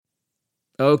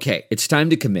Okay, it's time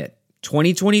to commit.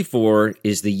 2024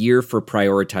 is the year for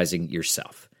prioritizing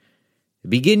yourself.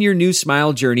 Begin your new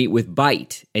smile journey with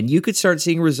Byte, and you could start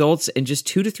seeing results in just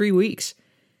 2 to 3 weeks.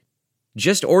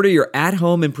 Just order your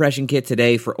at-home impression kit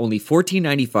today for only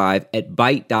 $14.95 at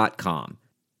Byte.com.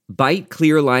 Byte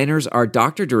clear liners are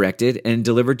doctor-directed and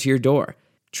delivered to your door.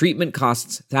 Treatment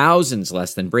costs thousands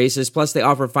less than braces, plus they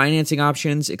offer financing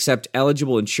options, accept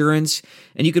eligible insurance,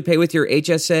 and you could pay with your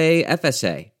HSA,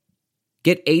 FSA.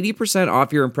 Get 80%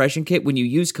 off your impression kit when you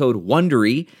use code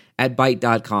WONDERY at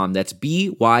Byte.com. That's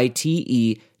BYTE.com.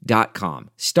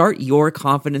 Start your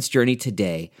confidence journey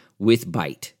today with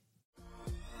Byte.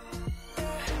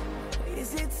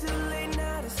 Is it too late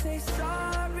now to say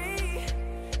sorry?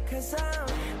 'Cause I'm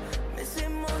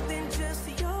missing more than just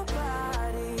your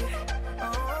body.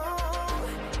 Oh,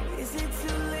 is it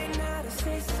too late now to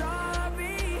say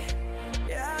sorry?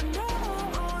 Yeah, I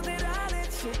know that I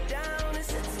let you down.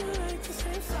 Is it too late to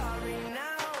say sorry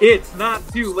now? It's not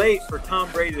too late for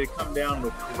Tom Brady to come down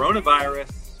with coronavirus.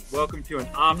 Welcome to an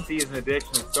off-season edition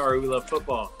of Sorry We Love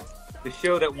Football, the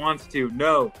show that wants to,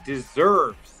 no,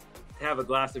 deserves to have a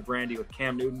glass of brandy with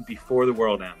Cam Newton before the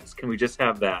world ends. Can we just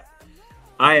have that?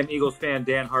 I am Eagles fan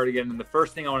Dan Hardigan, and the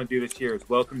first thing I want to do this year is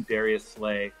welcome Darius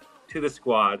Slay to the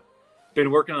squad.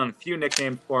 Been working on a few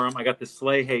nicknames for him. I got the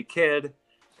Slay Hey Kid,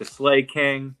 the Slay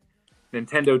King,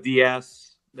 Nintendo DS.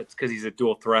 That's because he's a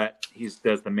dual threat. He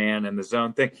does the man and the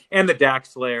zone thing, and the Dak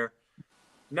Slayer.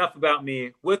 Enough about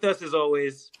me. With us, as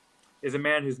always, is a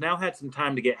man who's now had some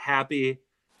time to get happy,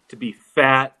 to be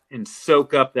fat, and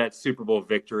soak up that Super Bowl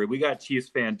victory. We got Chiefs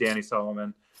fan Danny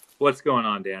Solomon. What's going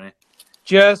on, Danny?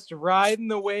 Just riding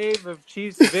the wave of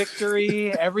Chiefs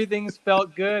victory. Everything's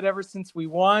felt good ever since we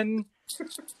won.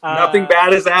 Nothing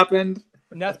bad has happened.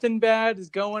 Nothing bad is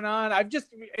going on.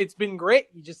 It's been great.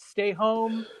 You just stay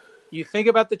home. You think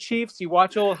about the Chiefs. You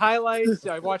watch old highlights.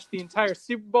 I watched the entire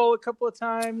Super Bowl a couple of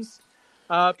times.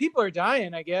 People are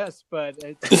dying, I guess, but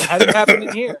it hasn't happened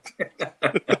in here.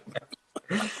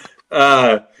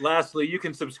 Lastly, you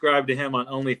can subscribe to him on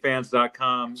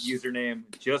onlyfans.com. Username,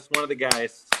 just one of the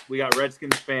guys. We got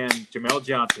Redskins fan Jamel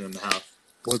Johnson in the house.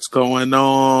 What's going on?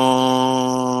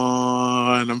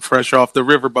 I'm fresh off the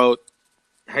riverboat.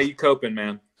 How you coping,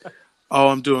 man? Oh,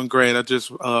 I'm doing great. I just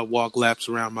walk laps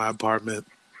around my apartment.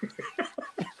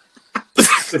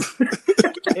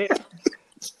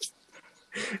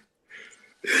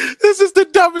 This is the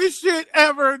dumbest shit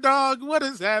ever, dog. What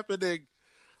is happening?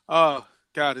 Oh,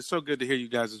 God, it's so good to hear you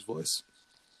guys' voice.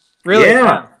 Really?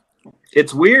 Yeah.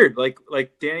 It's weird. Like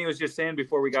Danny was just saying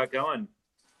before we got going,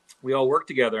 we all work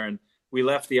together, and we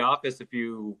left the office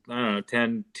 2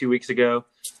 weeks ago.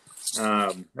 I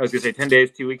was going to say 10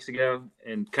 days, 2 weeks ago,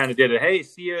 and kind of did it. Hey,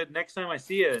 see you next time I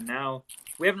see you. And now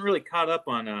we haven't really caught up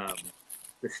on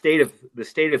the state of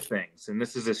things, and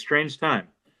this is a strange time.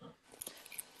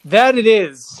 That it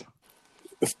is.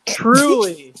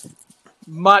 Truly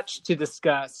much to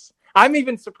discuss. I'm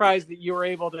even surprised that you were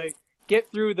able to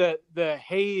get through the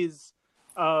haze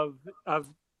of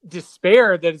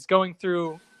despair that is going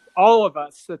through all of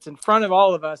us, that's in front of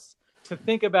all of us, to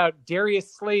think about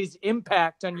Darius Slay's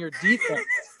impact on your defense.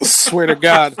 Swear to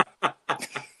God.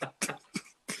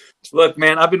 Look,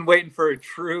 man, I've been waiting for a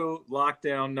true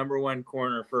lockdown number one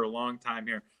corner for a long time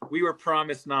here. We were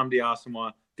promised Nnamdi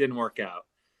Asomugha. Didn't work out.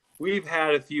 We've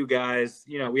had a few guys,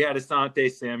 we had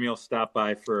Asante Samuel stop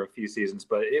by for a few seasons,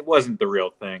 but it wasn't the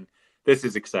real thing. This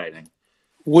is exciting.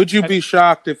 Would you be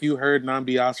shocked if you heard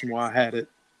Nnamdi Asomugha had it?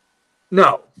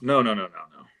 No.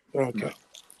 Okay. No.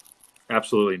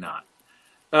 Absolutely not.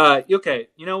 Okay,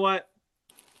 you know what?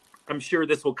 I'm sure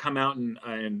this will come out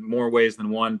in more ways than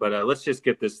one, but let's just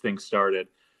get this thing started.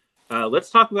 Let's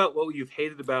talk about what you've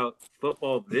hated about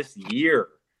football this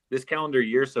calendar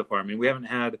year so far. I mean, we've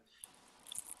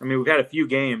had a few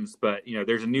games, but,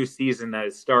 there's a new season that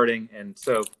is starting. And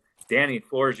so, Danny,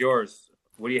 floor is yours.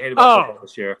 What do you hate about football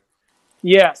this year?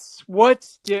 Yes. What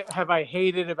have I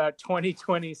hated about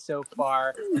 2020 so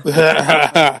far?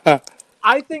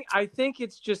 I think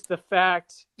it's just the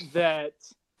fact that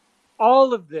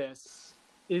all of this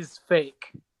is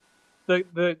fake.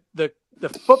 The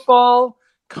football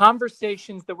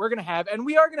conversations that we're going to have, and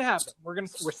we are going to have them. We're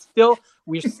still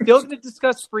going to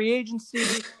discuss free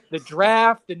agency, the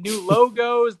draft, the new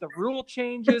logos, the rule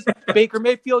changes, Baker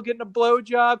Mayfield getting a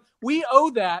blowjob. We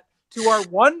owe that to our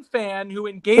one fan who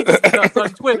engages with us on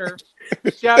Twitter.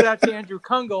 Shout out to Andrew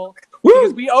Kungle,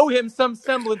 because we owe him some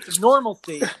semblance of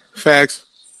normalcy. Facts.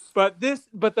 But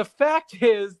the fact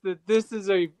is that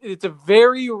it's a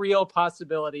very real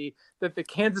possibility that the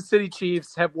Kansas City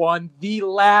Chiefs have won the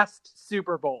last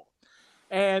Super Bowl.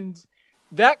 And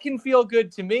that can feel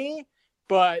good to me,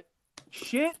 but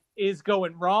shit is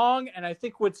going wrong. And I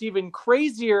think what's even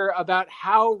crazier about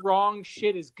how wrong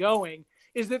shit is going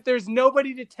is that there's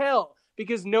nobody to tell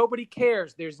because nobody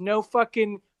cares. There's no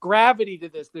fucking gravity to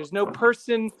this. There's no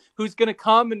person who's going to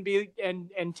come and be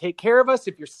and take care of us.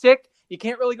 If you're sick, you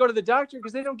can't really go to the doctor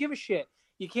because they don't give a shit.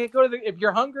 You can't go to if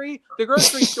you're hungry, the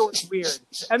grocery store's weird.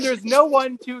 And there's no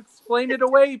one to explain it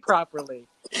away properly.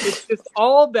 It's just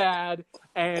all bad.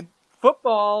 And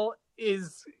football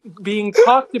is being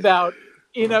talked about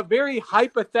in a very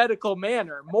hypothetical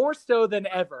manner, more so than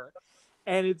ever.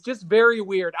 And it's just very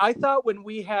weird. I thought when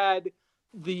we had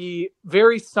the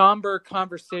very somber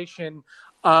conversation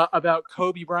about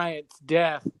Kobe Bryant's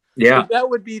death, that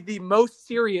would be the most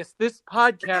serious this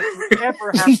podcast would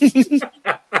ever have to be.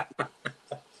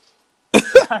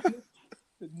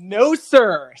 No,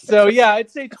 sir. So, yeah,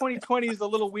 I'd say 2020 is a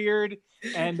little weird.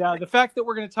 And the fact that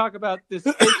we're going to talk about this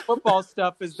fake football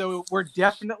stuff as though we're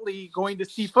definitely going to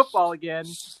see football again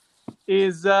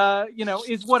is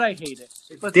what I hated.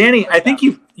 Danny, I think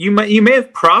you may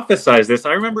have prophesized this.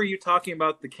 I remember you talking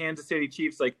about the Kansas City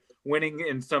Chiefs like winning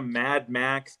in some Mad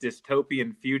Max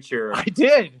dystopian future. I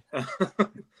did.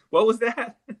 What was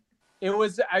that? It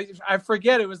was I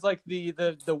forget. It was like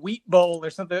the Wheat Bowl or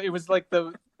something. It was like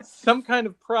some kind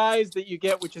of prize that you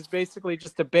get, which is basically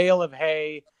just a bale of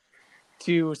hay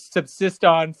to subsist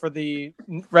on for the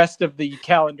rest of the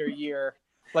calendar year.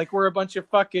 Like we're a bunch of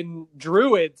fucking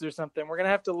druids or something. We're gonna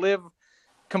have to live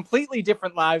completely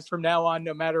different lives from now on,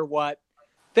 no matter what.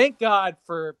 Thank God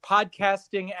for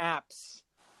podcasting apps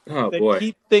that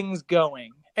keep things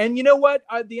going. And you know what?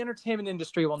 The entertainment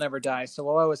industry will never die, so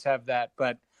we'll always have that.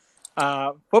 But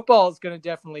football is going to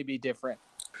definitely be different.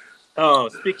 Oh,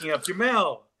 speaking of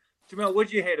Jamel, what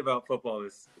did you hate about football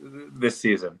this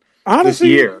season? Honestly,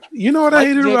 this year? You know what I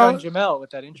hated about Jamel with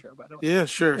that intro, by the way. Yeah,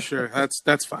 sure.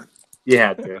 That's fine. You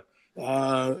had to.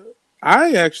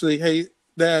 I actually hate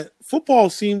that football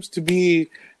seems to be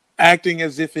acting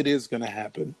as if it is going to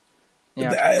happen.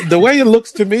 Yeah. The way it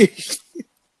looks to me,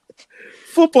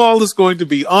 football is going to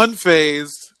be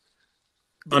unfazed.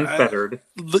 Unfettered.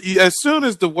 As soon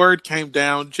as the word came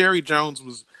down, Jerry Jones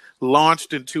was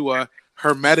launched into a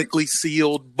hermetically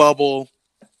sealed bubble.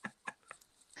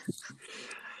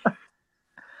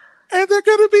 And they're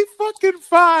going to be fucking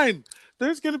fine.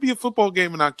 There's going to be a football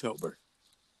game in October.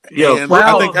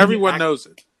 I think everyone knows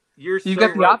it. You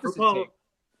got the right. opposite Football take.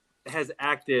 has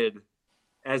acted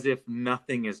as if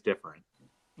nothing is different.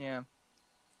 Yeah.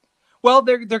 Well,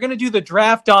 they're going to do the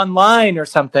draft online or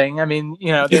something. I mean,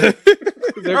 they're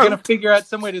going to figure out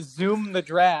some way to Zoom the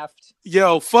draft.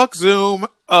 Yo, fuck Zoom.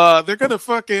 They're going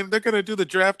to do the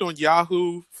draft on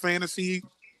Yahoo Fantasy.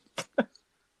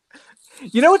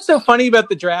 You know what's so funny about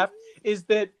the draft is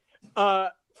that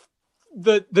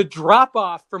the drop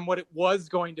off from what it was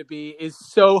going to be is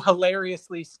so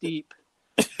hilariously steep.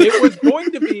 It was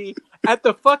going to be at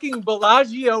the fucking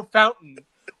Bellagio fountain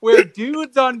where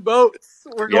dudes on boats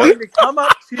were going to come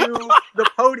up to the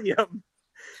podium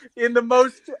in the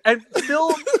most and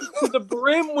filled to the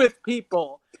brim with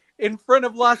people in front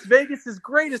of Las Vegas's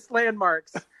greatest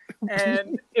landmarks.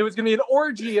 And it was going to be an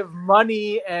orgy of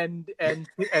money and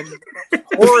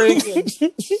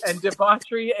whoring and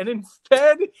debauchery. And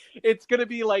instead, it's going to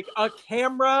be like a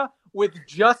camera with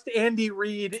just Andy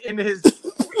Reid in his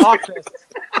office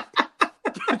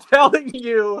telling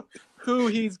you who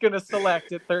he's going to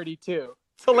select at 32.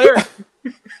 It's hilarious.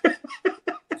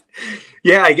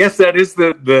 Yeah, I guess that is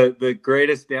the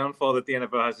greatest downfall that the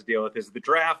NFL has to deal with is the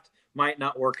draft might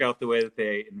not work out the way that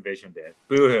they envisioned it.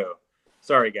 Boo-hoo.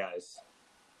 Sorry, guys.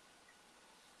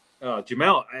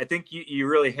 Jamel, I think you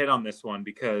really hit on this one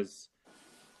because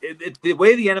the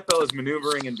way the NFL is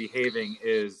maneuvering and behaving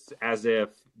is as if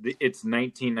it's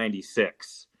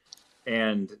 1996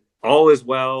 and all is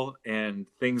well and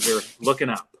things are looking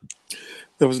up.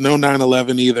 There was no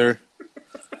 9/11 either.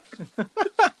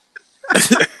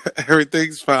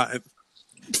 Everything's fine.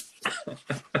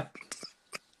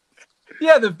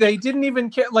 Yeah, they didn't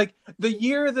even care. Like, the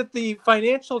year that the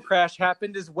financial crash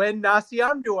happened is when Nnamdi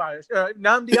Asomugha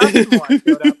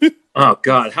showed up. Oh,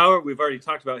 God. We've already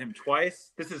talked about him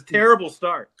twice. This is a terrible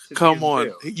start. Come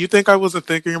on. You think I wasn't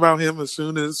thinking about him as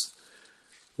soon as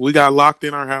we got locked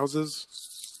in our houses?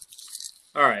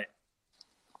 All right.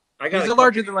 He's a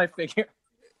larger-than-life figure.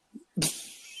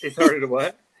 It's harder to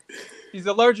what? He's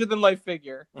a larger-than-life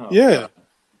figure. Oh, yeah. God.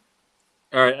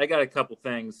 All right, I got a couple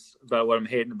things about what I'm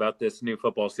hating about this new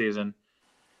football season.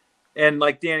 And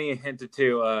like Danny hinted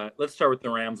to, let's start with the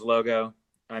Rams logo.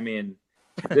 I mean,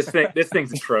 this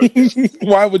thing's atrocious.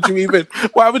 Why would you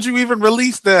even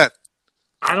release that?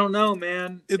 I don't know,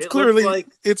 man. It's clearly like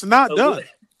it's not done.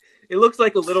 It looks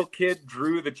like a little kid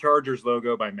drew the Chargers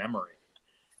logo by memory.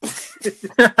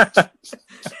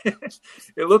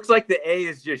 It looks like the A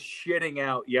is just shitting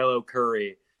out yellow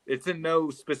curry. It's in no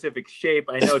specific shape.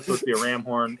 I know it's supposed to be a ram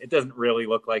horn. It doesn't really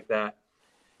look like that.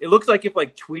 It looks like if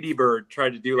like Tweety Bird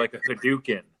tried to do like a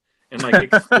Hadouken and like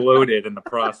exploded in the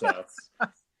process.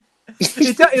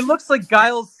 It looks like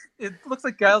Giles. It looks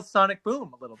like Giles Sonic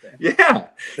Boom a little bit. Yeah,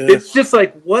 it's just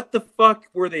like, what the fuck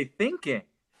were they thinking?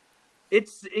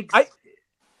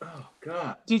 Oh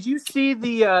God! Did you see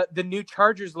the new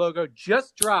Chargers logo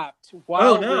just dropped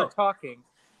while we were talking?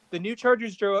 The new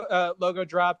Chargers logo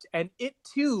dropped, and it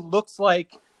too looks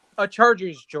like a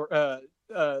Chargers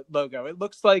logo. It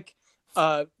looks like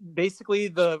basically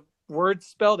the word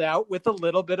spelled out with a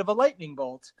little bit of a lightning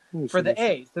bolt for the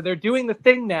A. So they're doing the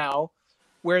thing now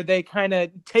where they kind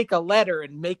of take a letter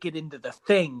and make it into the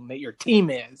thing that your team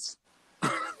is.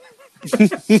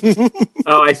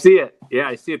 Oh, I see it. Yeah,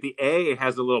 I see it. The A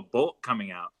has a little bolt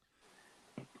coming out.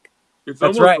 It's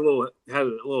almost right. Has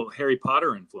a little Harry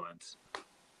Potter influence. A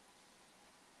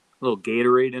little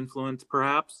Gatorade influence,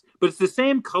 perhaps. But it's the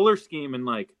same color scheme and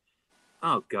like,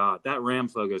 oh God, that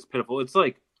Rams logo is pitiful. It's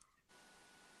like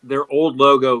their old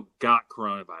logo got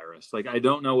coronavirus. Like, I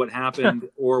don't know what happened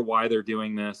or why they're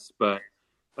doing this, but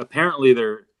apparently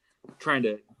they're trying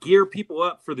to gear people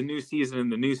up for the new season in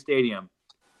the new stadium.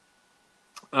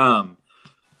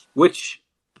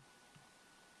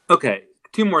 Okay,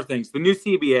 two more things. The new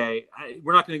CBA,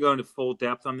 we're not going to go into full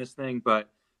depth on this thing, but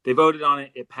they voted on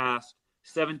it. It passed.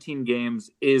 17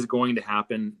 games is going to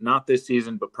happen, not this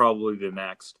season, but probably the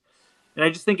next. And I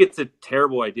just think it's a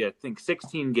terrible idea. I think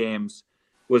 16 games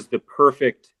was the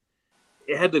perfect,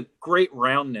 it had the great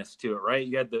roundness to it, right?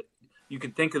 You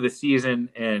could think of the season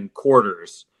in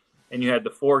quarters, and you had the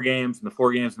 4 games and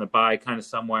the bye kind of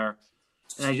somewhere.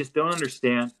 And I just don't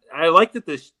understand. I like that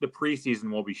the preseason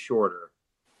will be shorter.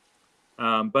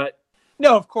 But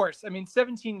no, of course. I mean,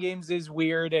 17 games is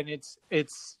weird, and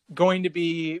it's going to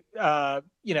be,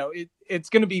 it's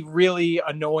going to be really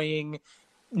annoying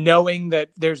knowing that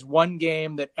there's one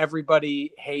game that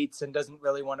everybody hates and doesn't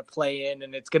really want to play in,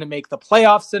 and it's going to make the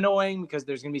playoffs annoying because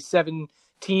there's going to be 7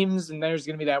 teams, and there's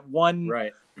going to be that one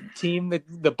team that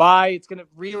the bye. It's going to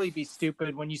really be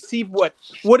stupid when you see what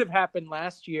would have happened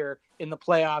last year in the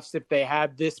playoffs if they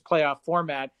had this playoff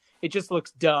format. It just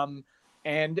looks dumb.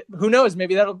 And who knows,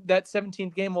 maybe that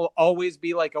 17th game will always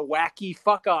be like a wacky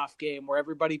fuck off game where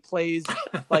everybody plays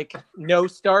like no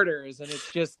starters. And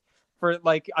it's just for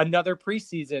like another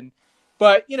preseason.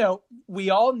 But, we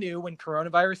all knew when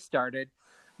coronavirus started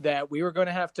that we were going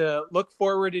to have to look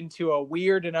forward into a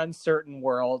weird and uncertain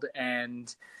world.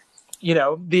 And,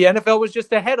 the NFL was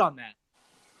just ahead on that.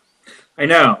 I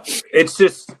know. It's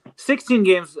just 16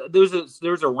 games.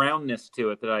 There's a roundness to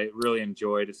it that I really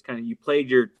enjoyed. It's kind of, you played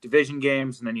your division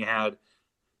games and then you had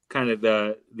kind of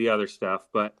the other stuff.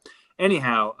 But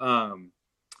anyhow,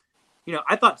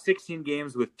 I thought 16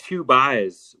 games with 2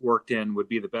 byes worked in would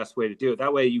be the best way to do it.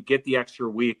 That way you get the extra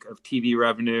week of TV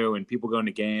revenue and people going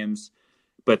to games,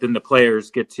 but then the players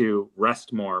get to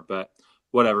rest more. But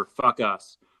whatever, fuck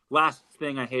us. Last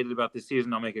thing I hated about this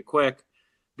season, I'll make it quick.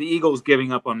 The Eagles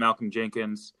giving up on Malcolm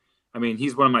Jenkins. I mean,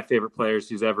 he's one of my favorite players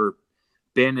who's ever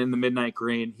been in the Midnight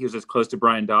Green. He was as close to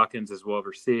Brian Dawkins as we'll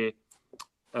ever see.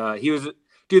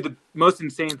 The most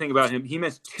insane thing about him, he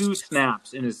missed 2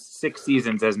 snaps in his 6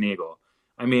 seasons as an Eagle.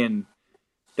 I mean,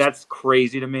 that's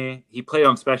crazy to me. He played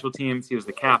on special teams. He was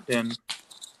the captain.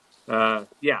 I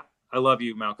love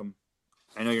you, Malcolm.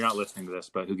 I know you're not listening to this,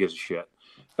 but who gives a shit?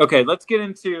 Okay, let's get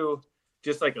into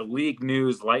just like a league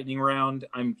news lightning round.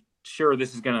 I'm sure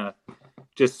this is going to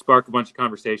just spark a bunch of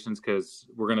conversations because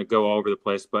we're going to go all over the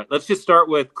place. But let's just start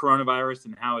with coronavirus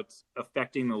and how it's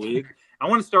affecting the league. I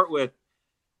want to start with,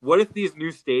 what if these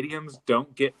new stadiums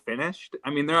don't get finished?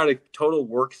 I mean, they're at a total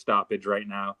work stoppage right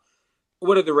now.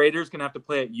 What are the Raiders going to have to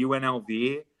play at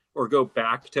UNLV or go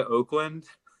back to Oakland?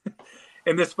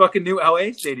 And this fucking new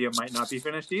LA stadium might not be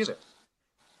finished either.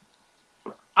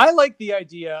 I like the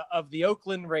idea of the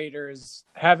Oakland Raiders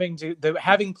having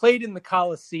played in the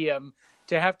Coliseum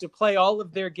to have to play all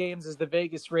of their games as the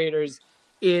Vegas Raiders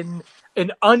in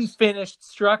an unfinished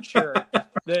structure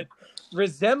that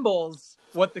resembles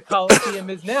what the Coliseum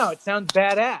is now. It sounds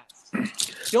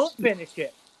badass. Don't finish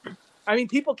it. I mean,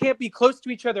 people can't be close to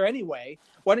each other anyway.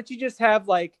 Why don't you just have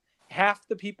like half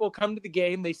the people come to the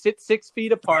game? They sit 6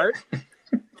 feet apart.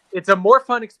 It's a more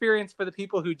fun experience for the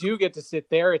people who do get to sit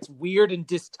there. It's weird and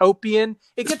dystopian.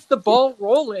 It gets the ball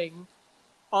rolling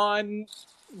on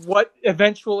what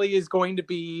eventually is going to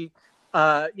be,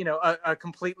 a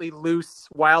completely loose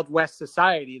Wild West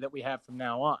society that we have from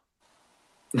now on.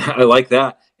 I like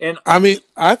that. And I mean,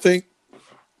 I think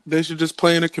they should just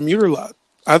play in a commuter lot.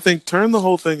 I think turn the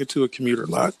whole thing into a commuter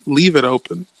lot. Leave it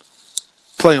open.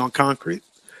 Play on concrete.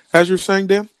 As you're saying,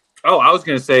 Dan? I was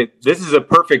going to say this is a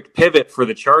perfect pivot for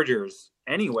the Chargers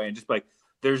anyway. And just like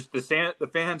there's the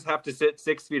fans have to sit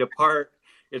 6 feet apart.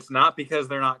 It's not because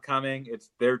they're not coming.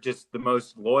 They're just the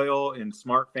most loyal and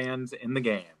smart fans in the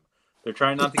game. They're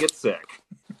trying not to get sick.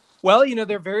 Well,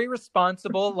 they're very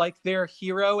responsible, like their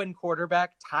hero and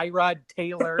quarterback, Tyrod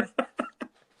Taylor.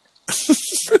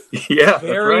 Yeah,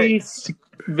 very, that's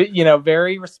right.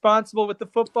 very responsible with the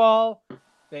football.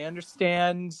 They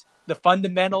understand the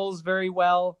fundamentals very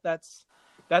well. That's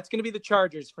going to be the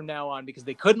Chargers from now on because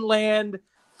they couldn't land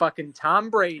fucking Tom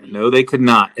Brady. No, they could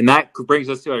not. And that brings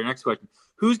us to our next question.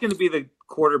 Who's going to be the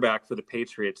quarterback for the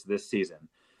Patriots this season?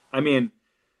 I mean,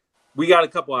 we got a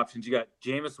couple options. You got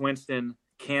Jameis Winston,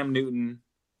 Cam Newton,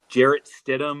 Jarrett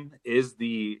Stidham is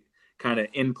the kind of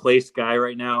in-place guy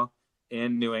right now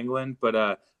in New England.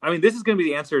 But, this is going to be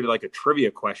the answer to like a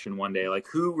trivia question one day. Like,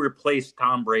 who replaced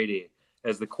Tom Brady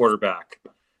as the quarterback?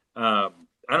 I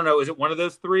don't know. Is it one of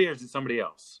those three or is it somebody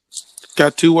else?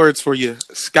 Got 2 words for you.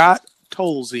 Scott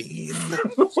Tolzien.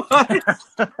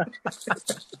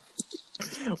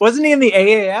 Wasn't he in the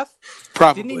AAF?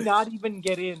 Probably. Didn't he not even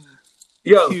get in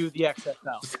to the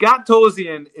XFL? Scott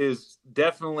Tolzien is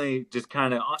definitely just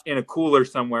kind of in a cooler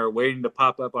somewhere waiting to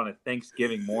pop up on a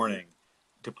Thanksgiving morning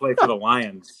to play for the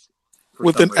Lions.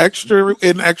 With an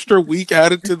extra week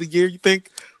added to the year, you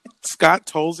think Scott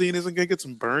Tolzien isn't going to get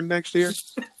some burn next year?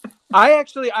 I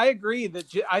agree that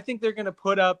I think they're going to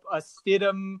put up a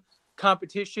Stidham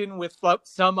competition with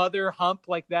some other hump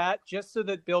like that, just so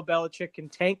that Bill Belichick can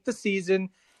tank the season,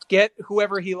 get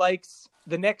whoever he likes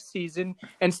the next season,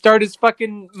 and start his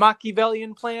fucking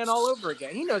Machiavellian plan all over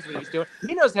again. He knows what he's doing.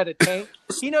 He knows how to tank.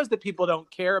 He knows that people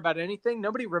don't care about anything.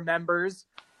 Nobody remembers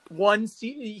one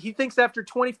season. He thinks after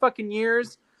 20 fucking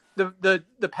years, the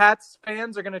Pats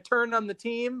fans are going to turn on the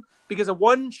team because of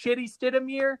one shitty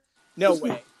Stidham year. No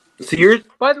way. So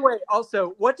By the way,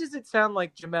 also, what does it sound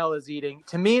like Jamel is eating?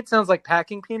 To me, it sounds like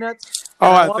packing peanuts.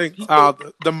 I think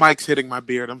the mic's hitting my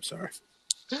beard. I'm sorry.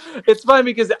 It's fine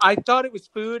because I thought it was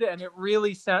food, and it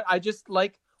really sound. I just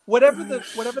like whatever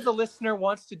the listener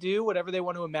wants to do, whatever they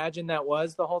want to imagine that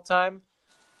was the whole time.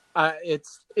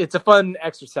 It's a fun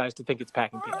exercise to think it's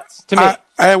packing peanuts. To me,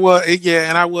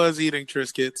 and I was eating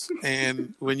Triscuits,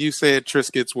 and when you said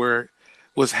Triscuits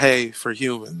was hay for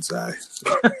humans, I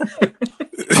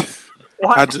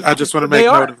just want to make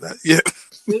note of that. Yeah.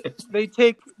 They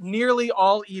take nearly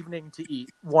all evening to eat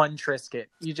one Triscuit.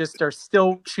 You just are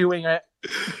still chewing it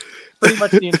pretty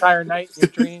much the entire night in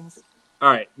your dreams. All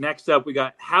right, next up we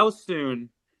got how soon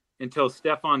until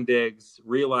Stephon Diggs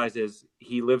realizes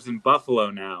he lives in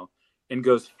Buffalo now and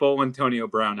goes full Antonio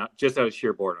Brown just out of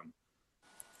sheer boredom.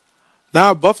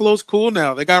 Nah, Buffalo's cool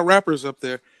now. They got rappers up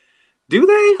there. Do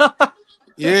they?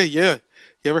 Yeah. You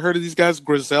ever heard of these guys,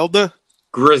 Griselda?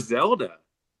 Griselda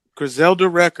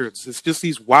Records. It's just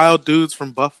these wild dudes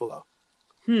from Buffalo.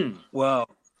 Wow.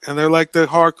 And they're like the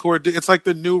hardcore. It's like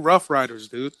the new Rough Riders,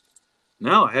 dude.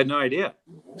 No, I had no idea.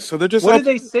 So they're just. What do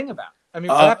they sing about? I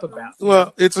mean, rap about.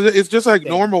 Well, it's just like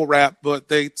normal rap,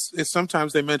 but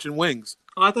sometimes they mention wings.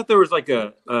 Oh, I thought there was like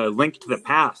a link to the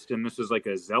past, and this was like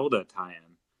a Zelda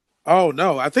tie-in. Oh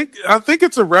no, I think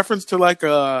it's a reference to like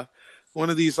one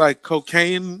of these like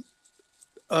cocaine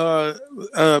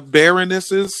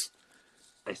baronesses.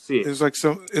 I see. There's like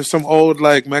some old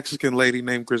like Mexican lady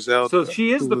named Griselda. So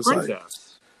she is the princess. Like,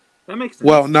 that makes sense.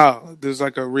 Well, no, there's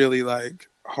like a really like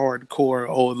hardcore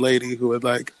old lady who would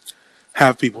like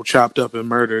have people chopped up and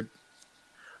murdered.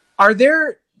 Are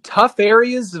there tough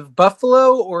areas of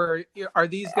Buffalo, or are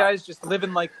these guys just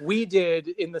living like we did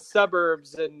in the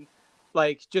suburbs and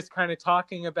like just kind of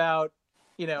talking about,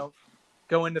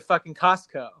 going to fucking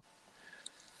Costco?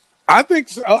 I think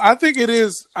so. I think it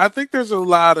is. I think there's a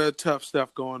lot of tough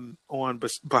stuff going on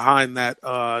behind that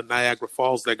Niagara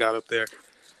Falls they got up there.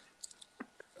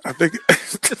 I think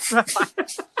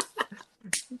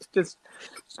just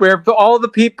where all the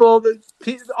people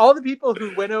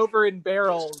who went over in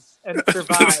barrels and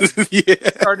survived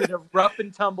started a rough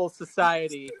and tumble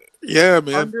society. Yeah,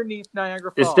 man. Underneath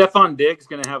Niagara Falls. Is Stephon Diggs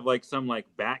gonna have like some like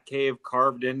bat cave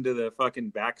carved into the fucking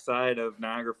backside of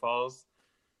Niagara Falls?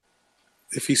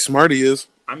 If he's smart, he is.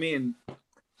 I mean,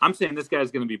 I'm saying this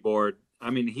guy's going to be bored. I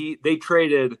mean, they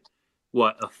traded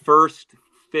a first,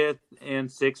 fifth,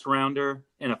 and sixth rounder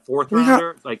and a fourth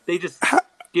rounder. Like they just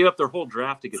gave up their whole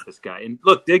draft to get this guy. And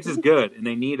look, Diggs is good, and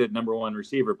they need a number one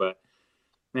receiver. But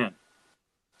man,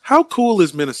 how cool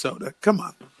is Minnesota? Come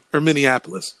on, or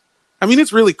Minneapolis? I mean,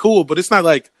 it's really cool, but it's not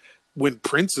like when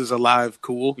Prince is alive,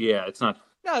 cool. Yeah, it's not.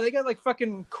 No, they got like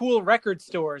fucking cool record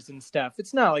stores and stuff.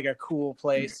 It's not like a cool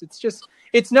place.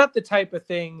 It's not the type of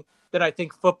thing that I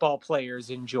think football players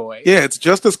enjoy. Yeah, it's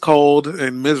just as cold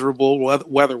and miserable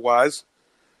weather-wise.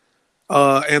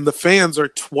 And the fans are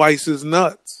twice as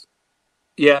nuts.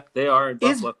 Yeah, they are in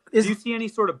Is- Buffalo. is- Do you see any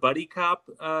sort of buddy cop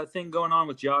thing going on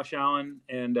with Josh Allen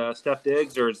and Steph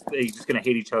Diggs, or is they just going to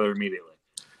hate each other immediately?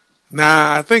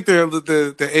 Nah, I think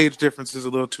the age difference is a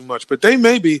little too much. But they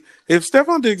may be. If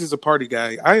Stephon Diggs is a party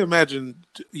guy, I imagine,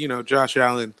 Josh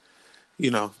Allen,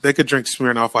 they could drink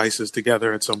Smirnoff Ices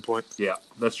together at some point. Yeah,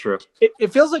 that's true.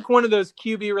 It feels like one of those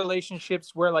QB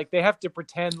relationships where like they have to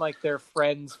pretend like they're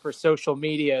friends for social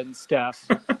media and stuff,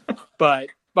 but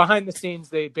behind the scenes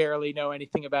they barely know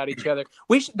anything about each other.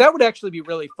 That would actually be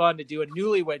really fun to do a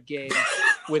newlywed game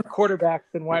with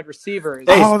quarterbacks and wide receivers.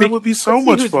 Hey, that would be so Let's see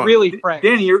much who's fun. really friends.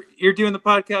 Danny, you're doing the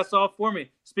podcast all for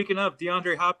me. Speaking of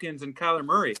DeAndre Hopkins and Kyler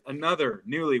Murray, another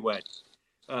newlywed.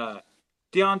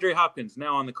 DeAndre Hopkins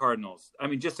now on the Cardinals. I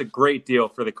mean, just a great deal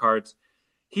for the Cards.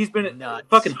 He's been Nuts.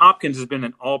 fucking Hopkins has been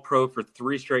an All-Pro for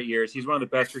 3 straight years. He's one of the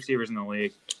best receivers in the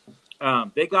league.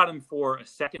 They got him for a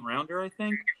second rounder, I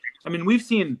think. I mean, we've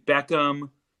seen Beckham,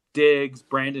 Diggs,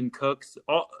 Brandon Cooks,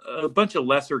 a bunch of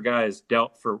lesser guys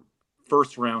dealt for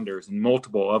first rounders and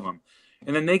multiple of them.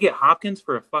 And then they get Hopkins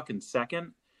for a fucking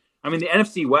second. I mean, the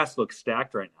NFC West looks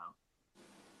stacked right now.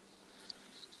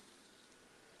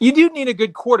 You do need a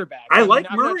good quarterback. I like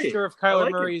I'm Murray. not sure if I Kyler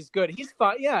like Murray is good. He's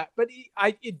fine, yeah, but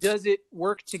it does it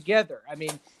work together. I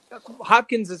mean,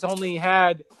 Hopkins has only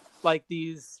had like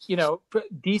these,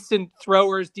 decent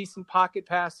throwers, decent pocket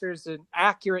passers, and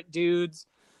accurate dudes,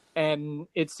 and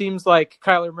it seems like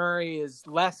Kyler Murray is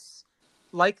less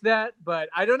like that. But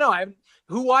I don't know.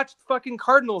 Who watched fucking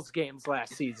Cardinals games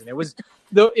last season? It was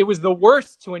the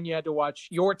worst when you had to watch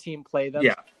your team play them.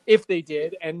 Yeah. If they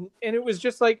did, and it was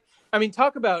just like. I mean,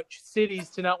 talk about cities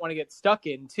to not want to get stuck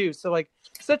in, too. So, like,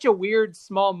 such a weird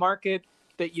small market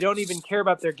that you don't even care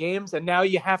about their games, and now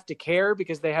you have to care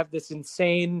because they have this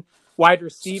insane wide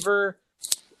receiver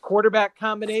quarterback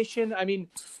combination. I mean,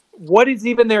 what is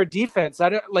even their defense?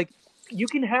 You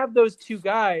can have those two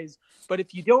guys, but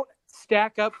if you don't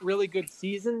stack up really good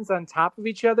seasons on top of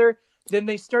each other, then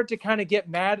they start to kind of get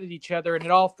mad at each other, and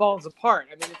it all falls apart.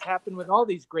 I mean, it's happened with all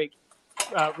these great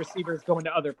receivers going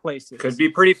to other places. Could be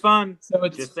pretty fun. So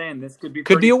it's Just saying, this could be a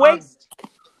fun. waste.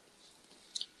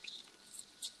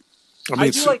 I I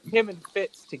mean, do like him and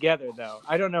Fitz together, though.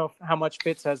 I don't know how much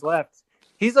Fitz has left.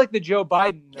 He's like the Joe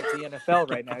Biden of the NFL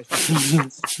right now.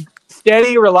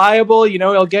 Steady, reliable.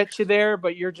 He'll get you there,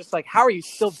 but you're just like, how are you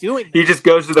still doing He this? just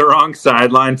goes to the wrong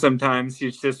sideline sometimes.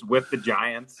 He's just with the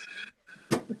Giants.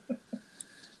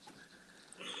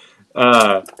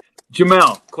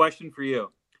 Jamel, question for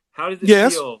you. How does it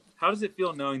Yes. feel? How does it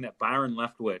feel knowing that Byron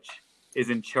Leftwich is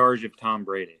in charge of Tom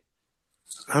Brady?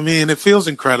 I mean, it feels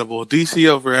incredible. DC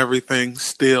over everything,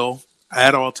 still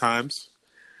at all times.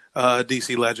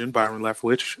 DC legend Byron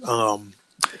Leftwich.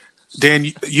 Dan,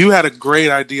 you had a great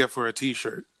idea for a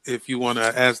T-shirt. If you want to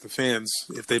ask the fans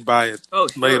if they buy it, Oh,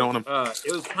 sure. lay it on them.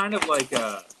 It was kind of like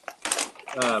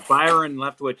Byron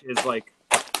Leftwich is like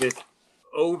this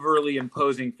overly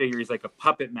imposing figure. He's like a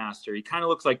puppet master. He kind of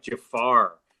looks like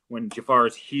Jafar when Jafar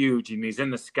is huge and he's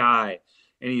in the sky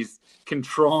and he's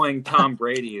controlling Tom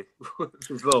Brady with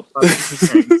his little puppet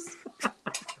strings.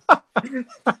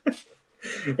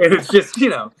 And it's just,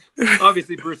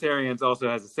 obviously Bruce Arians also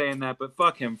has a say in that, but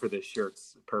fuck him for this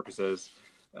shirt's purposes.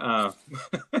 The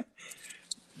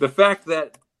fact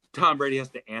that Tom Brady has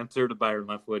to answer to Byron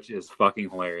Leftwich is fucking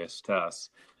hilarious to us.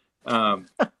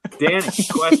 Danny,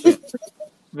 question.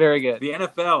 Very good. The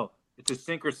NFL, it's a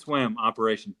sink or swim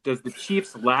operation. Does the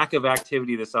Chiefs' lack of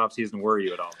activity this offseason worry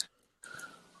you at all?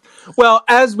 Well,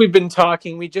 as we've been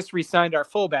talking, we just re-signed our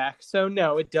fullback, so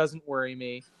no, it doesn't worry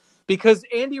me. Because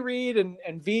Andy Reid and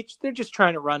Veach, they're just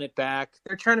trying to run it back.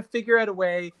 They're trying to figure out a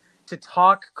way to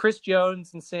talk Chris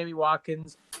Jones and Sammy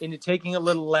Watkins into taking a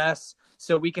little less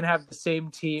so we can have the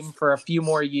same team for a few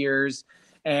more years.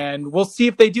 And we'll see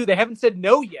if they do. They haven't said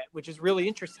no yet, which is really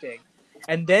interesting.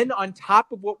 And then on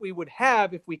top of what we would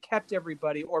have if we kept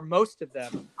everybody or most of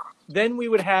them, then we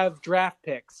would have draft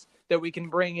picks that we can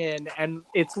bring in. And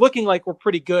it's looking like we're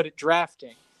pretty good at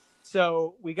drafting.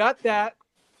 So we got that.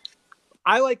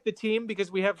 I like the team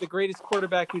because we have the greatest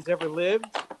quarterback who's ever lived.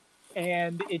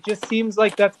 And it just seems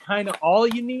like that's kind of all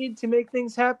you need to make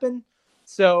things happen.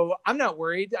 So I'm not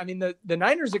worried. I mean, the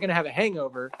Niners are going to have a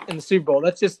hangover in the Super Bowl.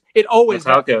 That's just, it always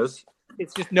That's how it goes.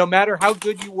 It's just no matter how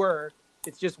good you were,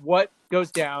 it's just what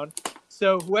goes down.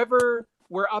 So whoever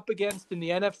we're up against in the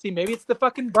NFC, maybe it's the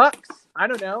fucking Bucks. I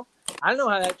don't know. I don't know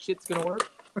how that shit's going to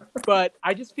work. but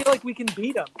I just feel like we can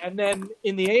beat them. And then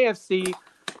in the AFC,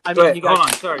 I mean, But you got hold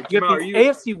on, sorry, you Jamal, have the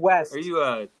AFC West. Are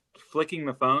you flicking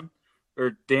the phone,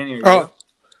 or Danny? Are you? Oh,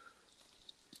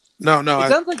 no. It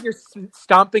sounds like you're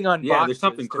stomping on Yeah, boxes. there's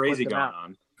something to crazy put them going out.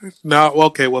 on. No,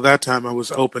 okay. Well, that time I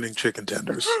was opening chicken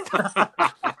tenders.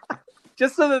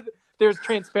 Just so that there's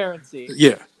transparency.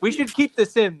 Yeah. We should keep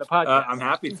this in the podcast. I'm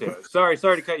happy to. Sorry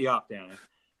to cut you off, Danny.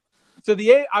 So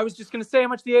I was just going to say how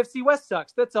much the AFC West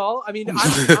sucks. That's all. I mean,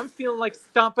 I'm feeling like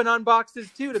stomping on boxes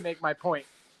too to make my point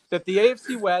that the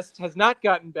AFC West has not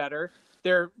gotten better.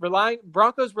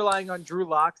 Broncos relying on Drew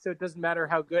Lock, so it doesn't matter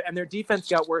how good, and their defense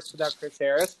got worse without Chris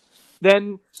Harris.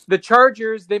 Then the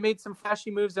Chargers, they made some flashy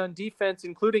moves on defense,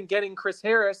 including getting Chris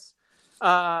Harris,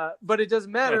 but it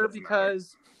doesn't matter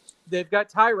because they've got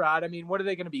Tyrod. I mean, what are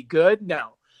they going to be, good?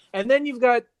 No. And then you've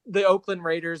got the Oakland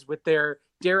Raiders with their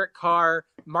Derek Carr,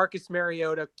 Marcus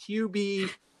Mariota, QB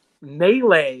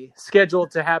melee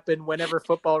scheduled to happen whenever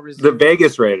football resumes. The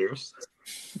Vegas Raiders.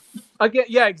 Again,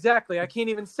 yeah, exactly. I can't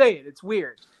even say it. It's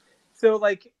weird. So,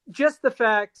 like, just the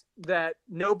fact that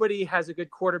nobody has a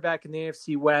good quarterback in the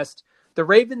AFC West, the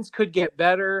Ravens could get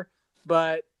better,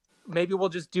 but maybe we'll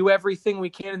just do everything we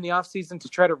can in the offseason to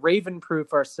try to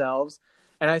Raven-proof ourselves.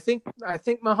 And I think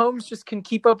Mahomes just can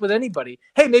keep up with anybody.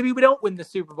 Hey, maybe we don't win the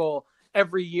Super Bowl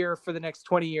every year for the next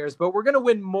 20 years, but we're going to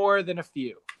win more than a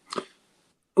few.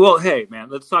 Well, hey, man,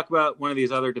 let's talk about one of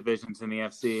these other divisions in the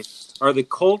AFC. Are the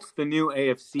Colts the new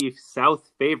AFC South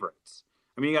favorites?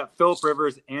 I mean, you got Phillip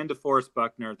Rivers and DeForest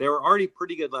Buckner. They were already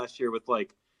pretty good last year with,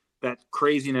 like, that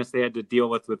craziness they had to deal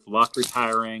with Luck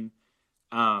retiring.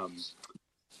 I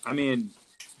mean,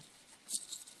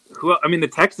 the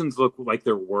Texans look like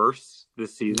they're worse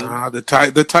this season.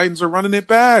 The Titans are running it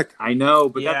back. I know,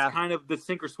 but that's kind of the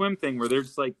sink or swim thing where they're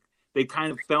just like, they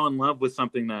kind of fell in love with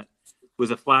something that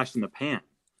was a flash in the pan.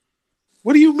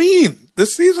 What do you mean? The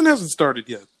season hasn't started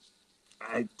yet.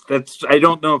 I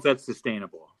don't know if that's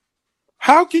sustainable.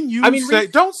 How can you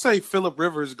don't say Phillip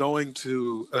Rivers going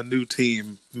to a new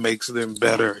team makes them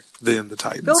better than the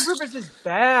Titans. Phillip Rivers is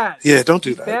bad. Yeah, don't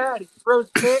do that. Bad. He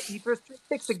throws 3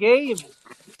 picks a game.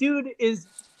 Dude is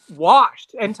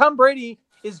washed. And Tom Brady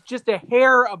is just a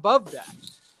hair above that.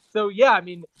 So, yeah, I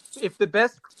mean,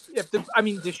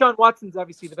 Deshaun Watson's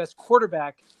obviously the best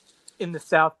quarterback in the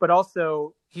South, but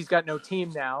also he's got no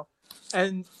team now.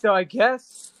 And so I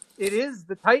guess it is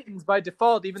the Titans by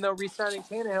default, even though re-signing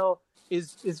Tannehill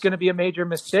is going to be a major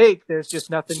mistake. There's just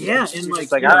nothing. Yeah, and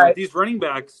all right. These running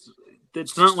backs,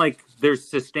 it's not like there's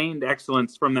sustained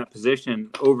excellence from that position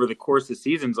over the course of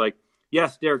seasons. Like,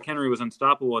 yes, Derrick Henry was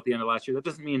unstoppable at the end of last year. That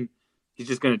doesn't mean he's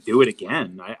just going to do it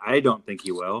again. I don't think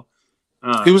he will.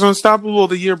 He was unstoppable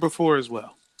the year before as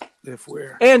well.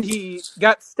 And he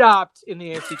got stopped in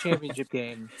the AFC Championship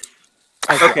game.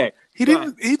 Okay, he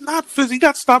didn't. He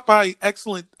got stopped by an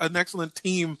excellent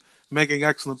team making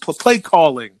excellent play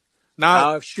calling.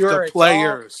 Not the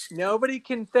players. Nobody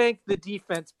can thank the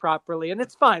defense properly, and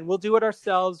it's fine. We'll do it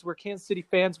ourselves. We're Kansas City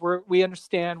fans. We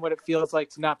understand what it feels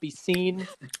like to not be seen,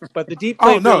 but the deep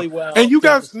played really well. And you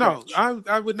guys,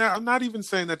 I would not. I'm not even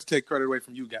saying that to take credit away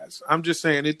from you guys. I'm just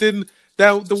saying it didn't.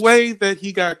 That the way that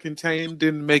he got contained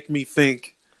didn't make me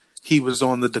think he was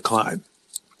on the decline.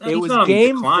 It was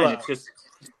game flow. It's just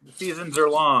seasons are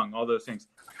long. All those things.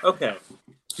 Okay,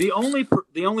 the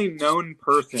only known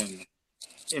person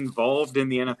involved in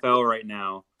the NFL right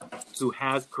now who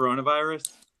has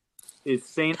coronavirus is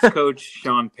Saints coach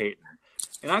Sean Payton.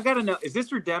 And I got to know, is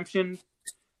this redemption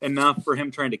enough for him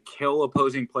trying to kill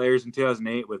opposing players in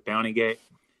 2008 with Bountygate?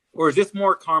 Or is this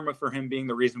more karma for him being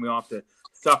the reason we all have to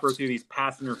suffer through these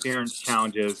pass interference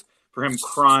challenges, for him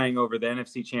crying over the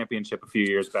NFC Championship a few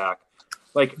years back?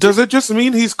 Like, does it just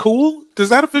mean he's cool? Does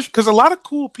that official? Because a lot of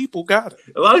cool people got it.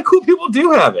 A lot of cool people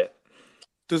do have it.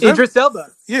 Idris Elba.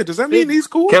 Yeah, does that mean he's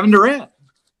cool? Kevin Durant.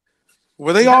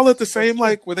 Were they all at the same,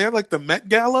 were they at the Met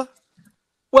Gala?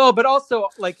 Well, but also,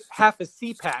 half a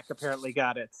CPAC apparently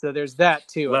got it. So there's that,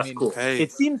 too. That's cool. Hey.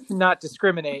 It seems to not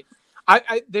discriminate.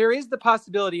 There is the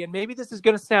possibility, and maybe this is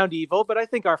going to sound evil, but I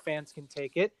think our fans can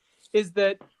take it, is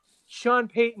that Sean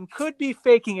Payton could be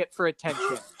faking it for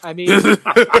attention. I mean,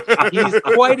 he's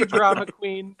quite a drama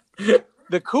queen.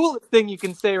 The coolest thing you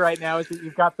can say right now is that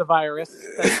you've got the virus.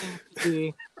 That seems to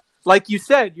be, like you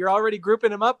said, you're already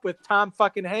grouping him up with Tom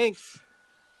fucking Hanks.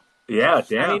 Yeah,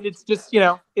 damn. I mean, it's just,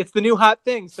 it's the new hot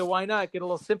thing. So why not get a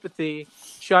little sympathy,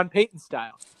 Sean Payton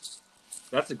style?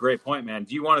 That's a great point, man.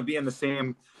 Do you want to be in the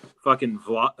same fucking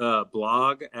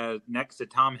blog as next to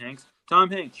Tom Hanks? Tom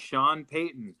Hanks, Sean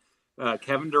Payton,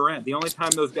 Kevin Durant. The only time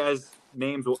those guys'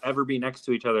 names will ever be next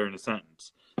to each other in a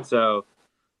sentence. So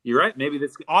you're right. Maybe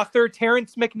this author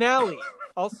Terrence McNally.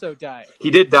 also died. He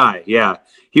did die. Yeah,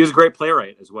 he was a great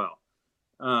playwright as well.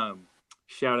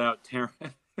 Shout out Terrence.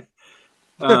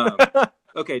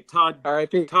 Okay,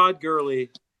 R.I.P. Todd Gurley,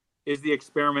 is the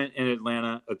experiment in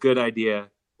Atlanta a good idea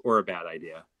or a bad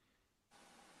idea?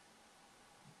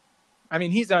 I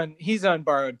mean, he's on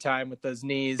borrowed time with those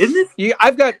knees. Isn't it?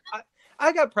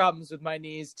 I got problems with my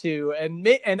knees too,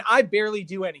 and I barely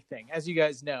do anything, as you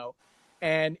guys know,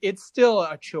 and it's still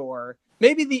a chore.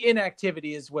 Maybe the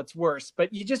inactivity is what's worse, but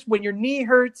when your knee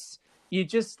hurts, you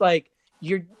just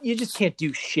can't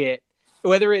do shit.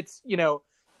 Whether it's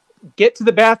get to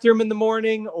the bathroom in the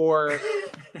morning or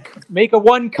make a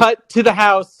one cut to the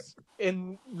house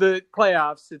in the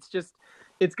playoffs,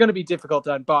 it's going to be difficult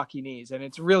on balky knees, and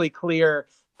it's really clear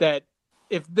that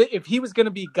if he was going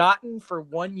to be gotten for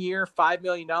 1 year, $5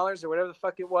 million or whatever the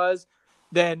fuck it was,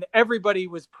 then everybody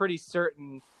was pretty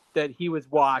certain that he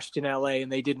was washed in LA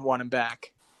and they didn't want him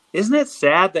back. Isn't it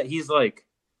sad that he's like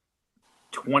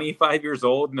 25 years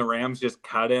old and the Rams just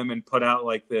cut him and put out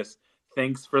like this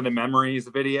thanks for the memories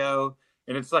video?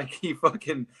 And it's like he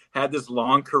fucking had this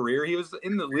long career. He was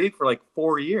in the league for like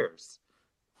 4 years.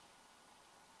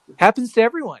 Happens to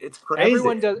everyone. It's crazy.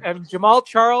 Everyone does. And Jamal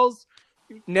Charles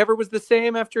never was the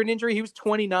same after an injury. He was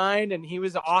 29 and he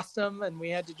was awesome. And we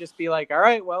had to just be like, all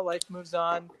right, well, life moves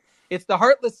on. It's the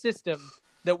heartless system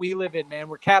that we live in, man.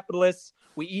 We're capitalists.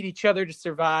 We eat each other to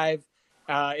survive.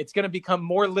 It's going to become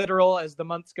more literal as the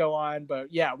months go on.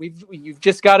 But yeah, you've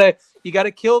just got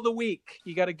to kill the weak.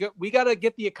 We got to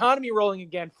get the economy rolling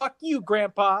again. Fuck you,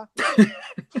 Grandpa.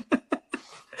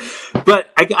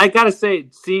 But I got to say,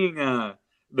 seeing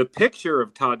the picture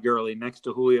of Todd Gurley next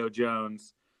to Julio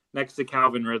Jones, next to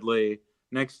Calvin Ridley,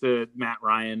 next to Matt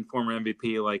Ryan, former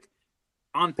MVP, like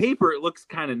on paper, it looks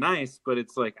kind of nice, but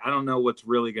it's like, I don't know what's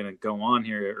really going to go on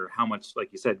here or how much,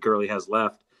 like you said, Gurley has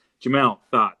left. Jamel,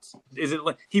 thoughts? Is it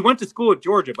like he went to school at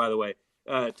Georgia, by the way?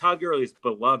 Todd Gurley's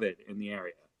beloved in the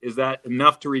area. Is that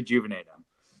enough to rejuvenate him?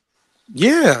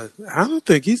 Yeah, I don't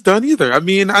think he's done either. I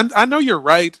mean, I know you're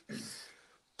right,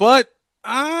 but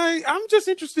I'm just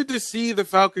interested to see the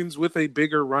Falcons with a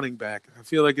bigger running back. I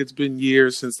feel like it's been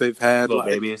years since they've had Little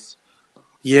babies.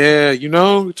 Yeah,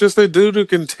 just a dude who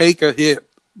can take a hit.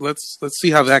 Let's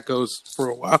see how that goes for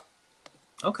a while.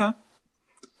 Okay.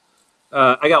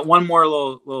 I got one more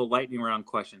little lightning round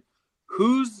question.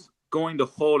 Who's going to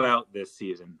hold out this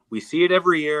season? We see it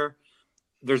every year.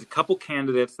 There's a couple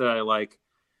candidates that I like.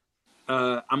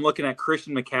 I'm looking at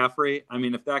Christian McCaffrey. I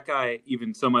mean, if that guy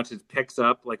even so much as picks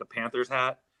up like a Panthers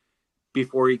hat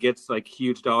before he gets like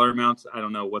huge dollar amounts, I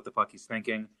don't know what the fuck he's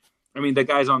thinking. I mean, the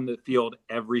guy's on the field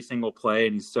every single play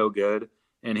and he's so good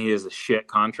and he has a shit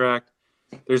contract.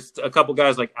 There's a couple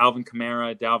guys like Alvin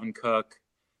Kamara, Dalvin Cook,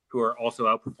 who are also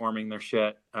outperforming their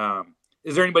shit.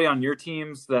 Is there anybody on your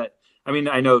teams that, I mean,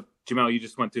 I know, Jamel, you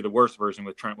just went through the worst version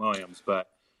with Trent Williams, but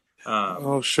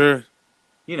oh, sure.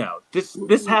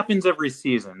 This happens every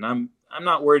season. I'm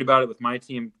not worried about it with my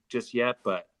team just yet,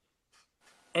 but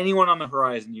anyone on the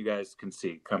horizon you guys can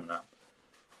see coming up.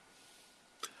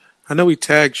 I know we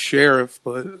tagged Sheriff,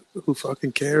 but who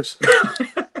fucking cares?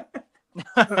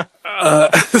 I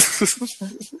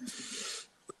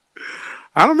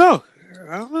don't know.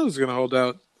 I don't know who's going to hold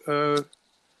out.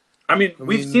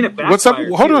 We've seen it backfire. What's up?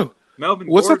 Hold on.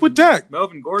 What's up with Dak?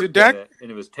 Melvin Gordon did it,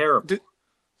 and it was terrible.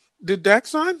 Did Dak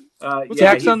sign?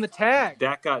 Dak's on the tag.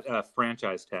 Dak got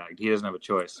franchise tagged. He doesn't have a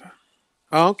choice.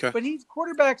 Oh, okay. But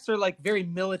quarterbacks are like very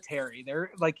military.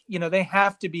 They're like, they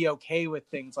have to be okay with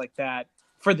things like that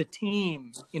for the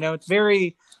team. It's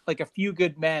very like a few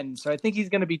good men. So I think he's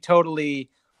going to be totally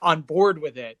on board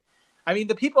with it. I mean,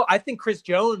 I think Chris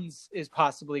Jones is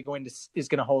possibly going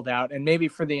to hold out, and maybe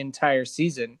for the entire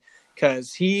season,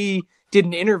 because he did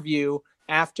an interview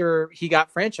after he got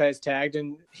franchise tagged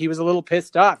and he was a little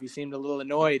pissed off. He seemed a little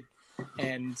annoyed,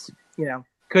 and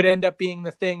could end up being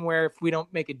the thing where if we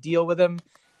don't make a deal with him,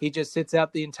 he just sits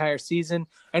out the entire season.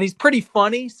 And he's pretty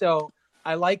funny, so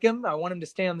I like him. I want him to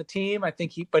stay on the team. I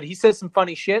think but he says some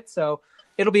funny shit, so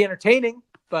it'll be entertaining,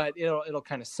 but it'll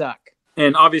kind of suck.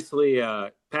 And obviously,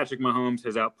 Patrick Mahomes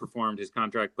has outperformed his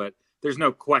contract, but there's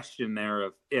no question there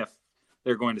of if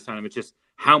they're going to sign him. It's just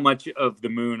how much of the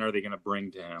moon are they going to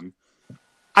bring to him?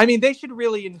 I mean, they should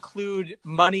really include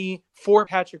money for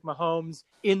Patrick Mahomes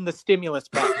in the stimulus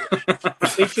package.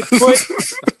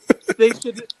 They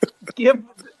should give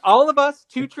all of us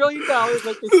 $2 trillion like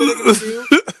they said they're going to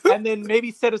do, and then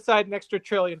maybe set aside an extra $1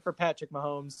 trillion for Patrick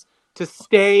Mahomes to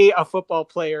stay a football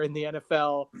player in the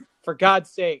NFL. For God's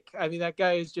sake. I mean, that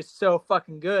guy is just so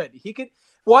fucking good.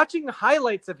 Watching the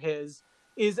highlights of his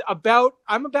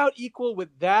I'm about equal with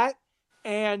that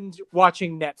and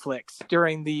watching Netflix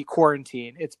during the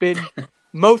quarantine. It's been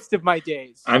most of my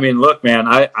days. I mean, look, man,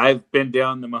 I've been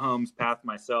down the Mahomes path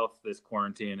myself this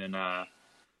quarantine, and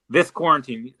this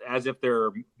quarantine as if there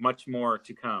are much more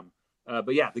to come.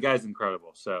 But yeah, the guy's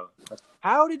incredible. So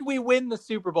how did we win the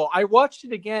Super Bowl? I watched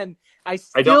it again. I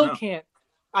don't still know. can't.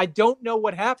 I don't know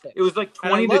what happened. It was like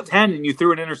 20-10, and you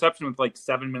threw an interception with like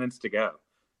 7 minutes to go.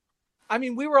 I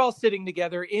mean, we were all sitting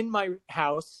together in my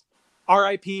house,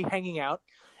 RIP, hanging out.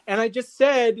 And I just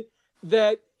said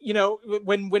that, you know,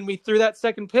 when we threw that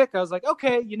second pick, I was like,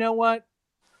 okay, you know what?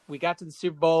 We got to the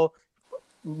Super Bowl.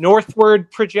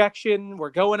 Northward projection.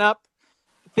 We're going up.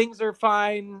 Things are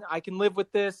fine. I can live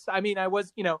with this. I mean, I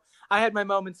was, you know, I had my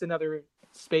moments in other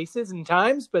spaces and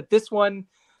times, but this one,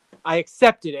 I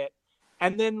accepted it.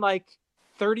 And then like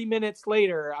 30 minutes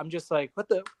later, I'm just like, what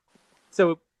the?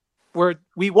 So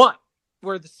we won.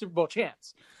 We're the Super Bowl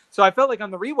champs. So I felt like on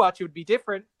the rewatch, it would be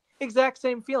different. Exact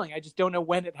same feeling. I just don't know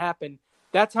when it happened.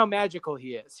 That's how magical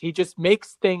he is. He just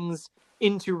makes things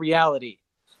into reality.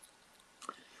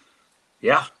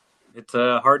 Yeah, it's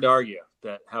hard to argue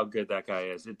that how good that guy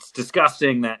is. It's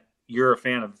disgusting that you're a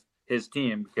fan of his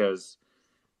team because,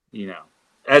 you know,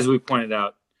 as we pointed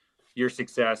out, your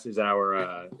success is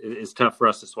is tough for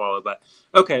us to swallow. But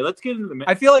okay, let's get into the.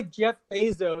 I feel like Jeff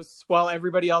Bezos, while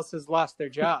everybody else has lost their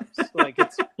jobs, like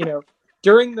it's, you know,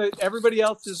 everybody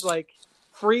else is like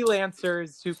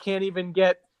freelancers who can't even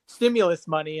get stimulus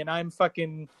money, and I'm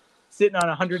fucking sitting on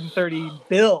 130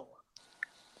 bill.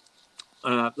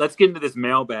 Let's get into this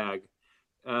mailbag.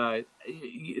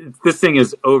 This thing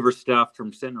is overstuffed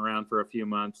from sitting around for a few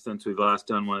months since we've last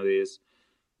done one of these.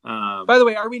 By the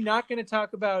way, are we not going to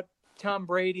talk about Tom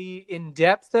Brady in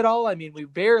depth at all? I mean, we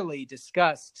barely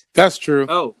discussed. That's true.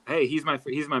 Oh, hey, he's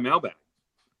my mailbag.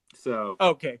 So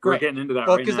okay, great. We're getting into that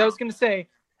well, right now. Because I was going to say,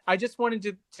 I just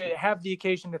wanted to have the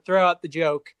occasion to throw out the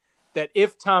joke that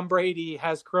if Tom Brady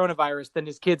has coronavirus, then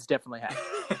his kids definitely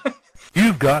have.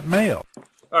 You've got mail.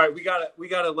 All right, we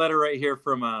got a letter right here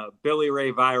from Billy Ray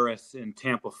Virus in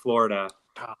Tampa, Florida.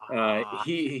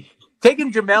 He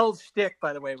taking Jamel's shtick,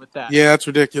 by the way, with that. Yeah, that's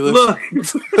ridiculous. Look,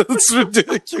 that's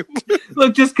ridiculous.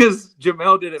 Look, just because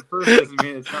Jamel did it first doesn't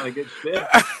mean it's not a good shtick.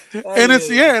 And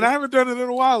and I haven't done it in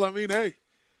a while. I mean,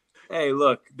 hey,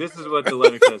 look, this is what the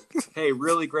letter says. Hey,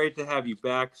 really great to have you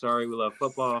back. Sorry, we love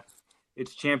football.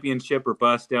 It's championship or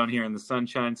bust down here in the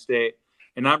Sunshine State.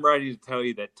 And I'm writing to tell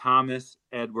you that Thomas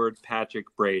Edward Patrick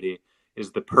Brady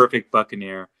is the perfect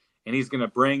Buccaneer, and he's going to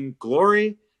bring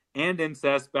glory and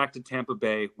incest back to Tampa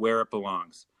Bay where it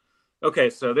belongs. Okay,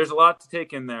 so there's a lot to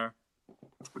take in there,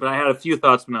 but I had a few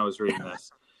thoughts when I was reading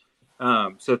this.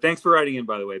 So thanks for writing in,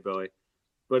 by the way, Billy.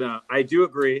 But I do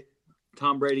agree,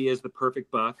 Tom Brady is the perfect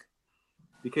Buck,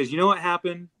 because you know what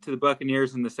happened to the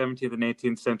Buccaneers in the 17th and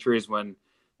 18th centuries when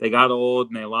they got old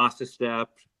and they lost a step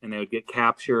and they would get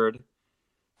captured?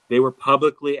 They were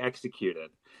publicly executed.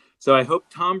 So I hope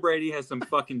Tom Brady has some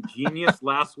fucking genius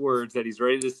last words that he's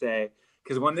ready to say.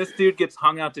 Because when this dude gets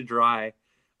hung out to dry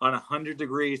on a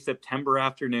 100-degree September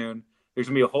afternoon, there's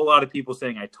going to be a whole lot of people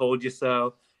saying, I told you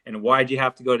so. And why'd you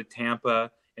have to go to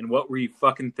Tampa? And what were you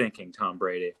fucking thinking, Tom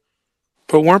Brady?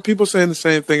 But weren't people saying the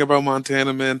same thing about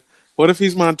Montana, man? What if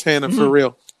he's Montana for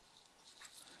real?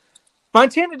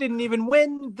 Montana didn't even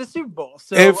win the Super Bowl.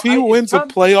 So if he wins a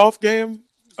playoff game...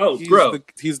 Oh,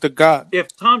 he's the god.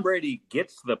 If Tom Brady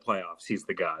gets to the playoffs, he's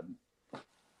the god.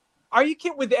 Are you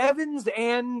kidding? With Evans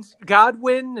and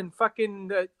Godwin and fucking,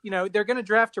 they're going to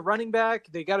draft a running back.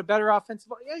 They got a better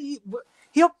offensive.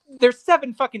 Yeah, there's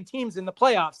 7 fucking teams in the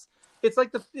playoffs. It's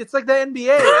like the NBA.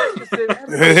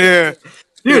 Yeah,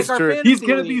 dude, true. He's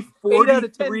going to be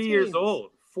 43 years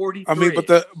old. 43. I mean,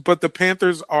 but the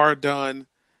Panthers are done,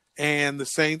 and the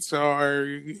Saints are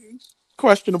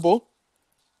questionable.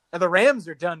 And the Rams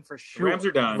are done for sure. Rams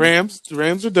are done. Rams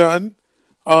are done.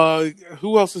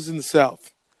 Who else is in the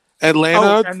South?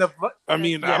 Atlanta.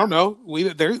 I don't know.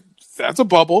 That's a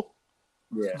bubble.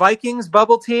 Yeah. Vikings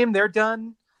bubble team. They're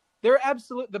done. They're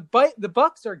absolute. The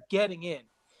Bucks are getting in.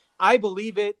 I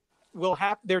believe it will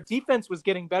happen. Their defense was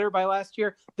getting better by last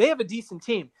year. They have a decent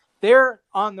team. They're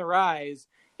on the rise.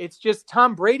 It's just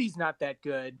Tom Brady's not that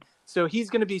good, so he's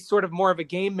going to be sort of more of a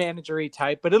game manager-y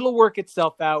type. But it'll work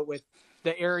itself out with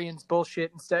the Arians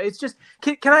bullshit and stuff. It's just,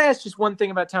 can I ask just one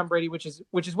thing about Tom Brady, which is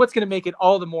what's going to make it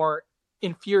all the more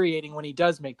infuriating when he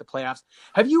does make the playoffs.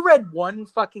 Have you read one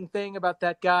fucking thing about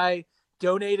that guy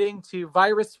donating to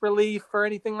virus relief or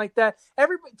anything like that?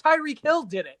 Tyreek Hill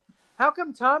did it. How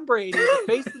come Tom Brady, the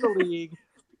face of the league,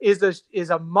 is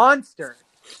a monster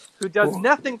who does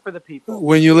nothing for the people?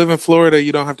 When you live in Florida,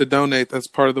 you don't have to donate. That's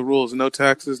part of the rules. No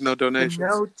taxes, no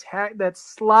donations. That's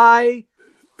sly.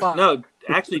 Fuck. No,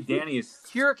 actually, Danny is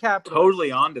pure capitalist.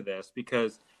 Totally onto this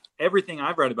because everything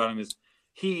I've read about him is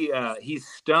he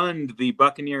stunned the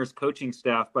Buccaneers coaching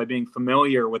staff by being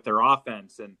familiar with their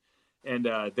offense and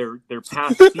their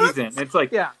past season. And it's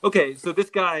like, okay, so this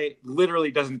guy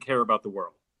literally doesn't care about the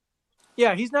world.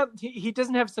 Yeah, he's not. He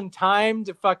doesn't have some time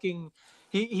to fucking.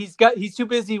 He's too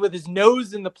busy with his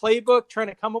nose in the playbook, trying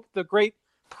to come up with a great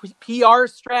PR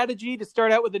strategy to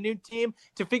start out with a new team,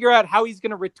 to figure out how he's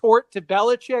going to retort to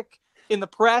Belichick in the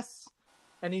press.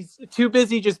 And he's too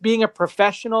busy just being a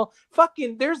professional.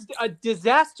 Fucking, there's a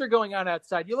disaster going on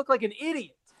outside. You look like an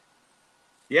idiot.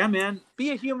 Yeah, man.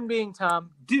 Be a human being, Tom.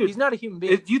 Dude, he's not a human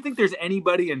being. Do you think there's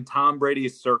anybody in Tom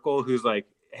Brady's circle who's like,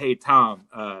 hey, Tom,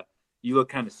 you look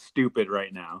kind of stupid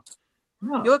right now?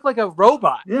 No. You look like a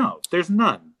robot. No, there's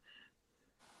none.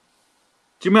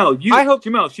 Jamel,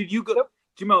 should you go?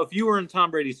 Jamel, if you were in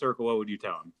Tom Brady's circle, what would you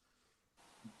tell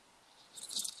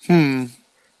him?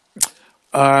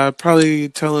 Probably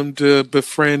tell him to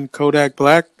befriend Kodak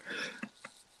Black.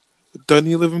 Doesn't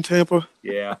he live in Tampa?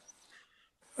 Yeah.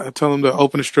 I tell him to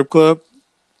open a strip club.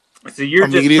 So you're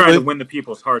just trying to win the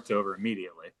people's hearts over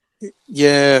immediately.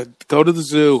 Yeah, go to the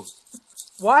zoo.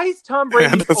 Why is Tom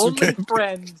Brady's only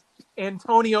friend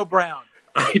Antonio Brown?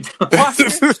 Why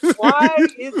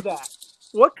is that?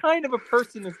 What kind of a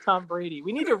person is Tom Brady?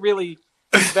 We need to really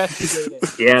investigate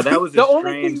it. Yeah, that was the a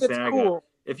only strange thing that's saga. cool.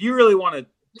 If you really wanted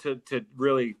to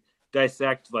really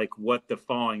dissect like what the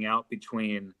falling out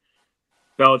between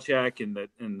Belichick and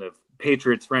the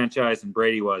Patriots franchise and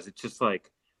Brady was, it's just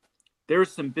like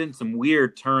there's been some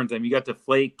weird turns. I mean, you got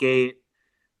Deflategate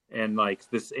and like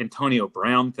this Antonio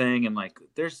Brown thing, and like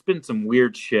there's been some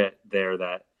weird shit there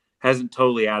that hasn't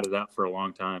totally added up for a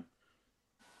long time.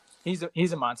 He's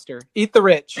a monster. Eat the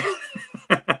rich.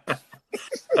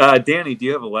 Danny, do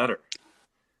you have a letter?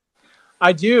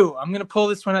 I do. I'm gonna pull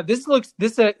this one out. This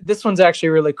one's actually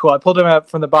really cool. I pulled it out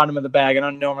from the bottom of the bag. I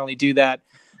don't normally do that.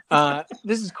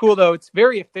 This is cool though. It's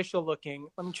very official looking.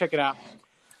 Let me check it out.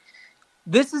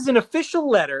 This is an official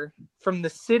letter from the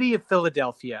city of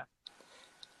Philadelphia.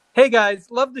 Hey guys,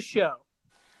 love the show.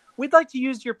 We'd like to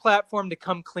use your platform to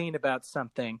come clean about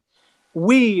something.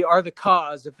 We are the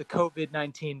cause of the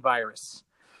COVID-19 virus.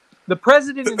 The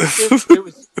president insists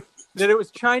that it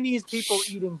was Chinese people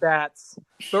eating bats,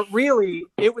 but really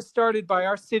it was started by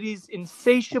our city's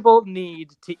insatiable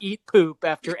need to eat poop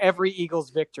after every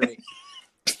Eagles victory.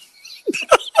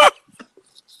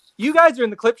 You guys are in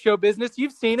the clip show business.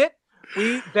 You've seen it.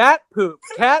 We eat bat poop,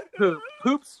 cat poop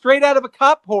straight out of a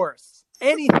cop horse.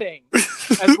 Anything.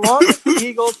 As long as the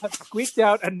Eagles have squeaked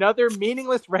out another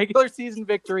meaningless regular season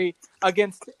victory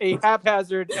against a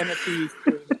haphazard NFC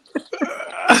team.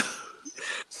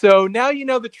 So now you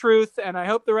know the truth, and I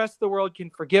hope the rest of the world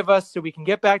can forgive us so we can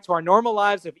get back to our normal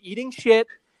lives of eating shit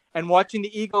and watching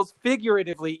the Eagles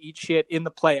figuratively eat shit in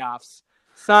the playoffs.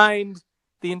 Signed,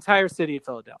 the entire city of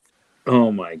Philadelphia.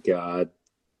 Oh, my God.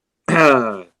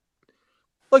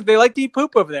 Look, they like to eat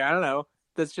poop over there. I don't know.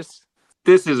 That's just...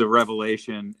 This is a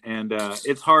revelation, and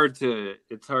it's hard to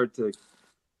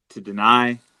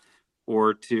deny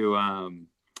or to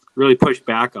really push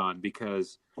back on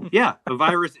because, yeah, the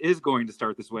virus is going to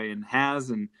start this way and has,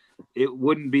 and it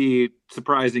wouldn't be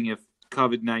surprising if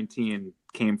COVID-19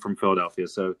 came from Philadelphia.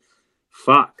 So,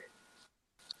 fuck.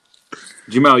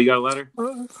 Jamel, you got a letter?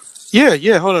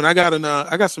 Yeah. Hold on, I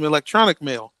got some electronic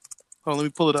mail. Hold on, let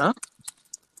me pull it up.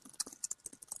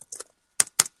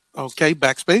 Okay,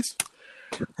 backspace.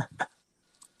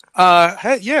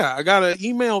 Hey, yeah, I got an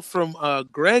email from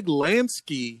Greg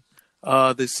Lansky,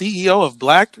 the CEO of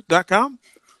Blacked.com.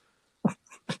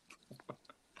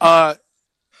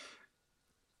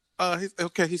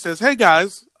 He says, hey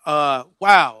guys,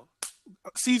 wow,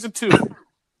 season 2.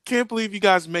 Can't believe you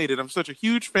guys made it. I'm such a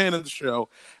huge fan of the show.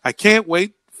 I can't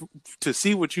wait to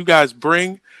see what you guys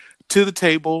bring to the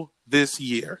table this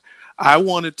year. I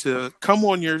wanted to come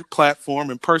on your platform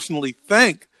and personally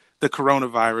thank the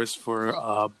coronavirus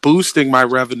for boosting my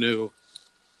revenue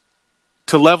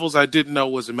to levels I didn't know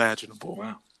was imaginable.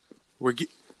 Wow.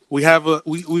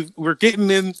 We're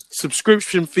getting in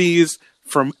subscription fees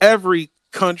from every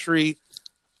country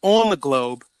on the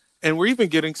globe, and we're even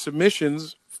getting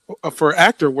submissions for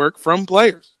actor work from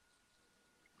players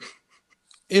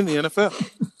in the NFL.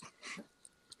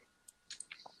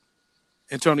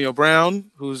 Antonio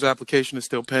Brown, whose application is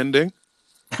still pending.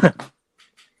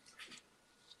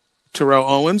 Terrell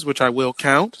Owens, which I will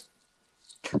count.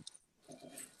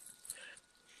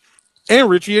 And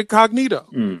Richie Incognito.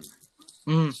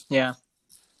 Yeah.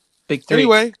 Big 3.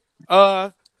 Anyway,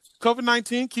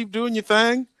 COVID-19, keep doing your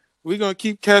thing. We're going to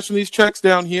keep cashing these checks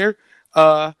down here.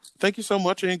 Thank you so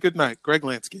much and good night. Greg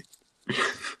Lansky.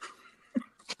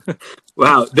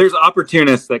 Wow, there's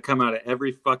opportunists that come out of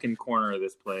every fucking corner of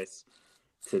this place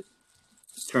to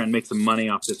try and make some money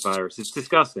off this virus. It's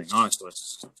disgusting, honestly.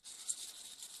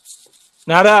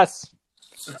 Not us.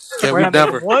 Yeah, We're we not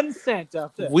never. making 1 cent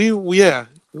off this. Yeah.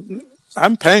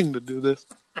 I'm paying to do this.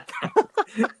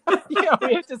 Yeah,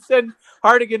 we have to send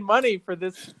Hardigan money for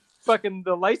this fucking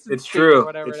the license. It's fee or true.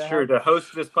 whatever. It's true. To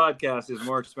host this podcast is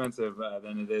more expensive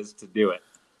than it is to do it.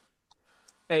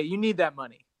 Hey, you need that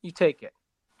money. You take it.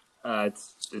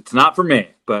 It's not for me,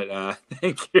 but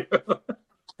thank you.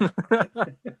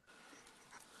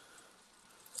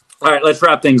 All right, let's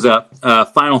wrap things up.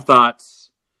 Final thoughts.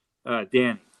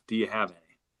 Danny, do you have any?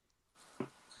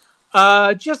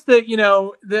 Just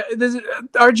that,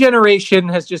 our generation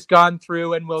has just gone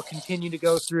through and will continue to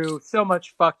go through so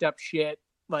much fucked up shit.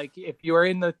 Like if you're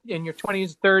in your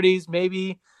 20s, 30s,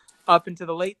 maybe up into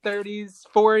the late 30s,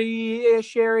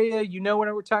 40-ish area, you know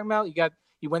what we're talking about.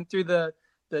 You went through the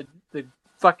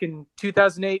fucking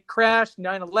 2008 crash,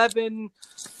 9/11,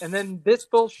 and then this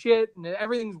bullshit, and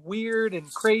everything's weird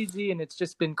and crazy, and it's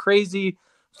just been crazy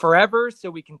forever. So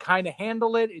we can kind of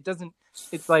handle it.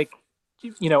 It's like,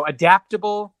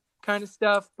 adaptable kind of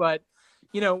stuff, but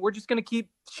we're just going to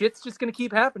shit's just going to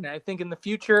keep happening. I think in the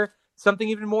future, something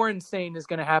even more insane is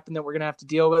going to happen that we're going to have to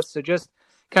deal with. So just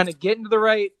kind of get into the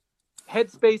right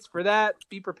headspace for that,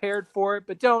 be prepared for it,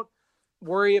 but don't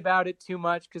worry about it too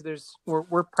much because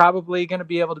we're probably going to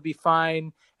be able to be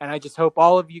fine. And I just hope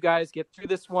all of you guys get through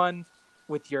this one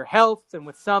with your health and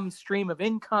with some stream of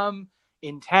income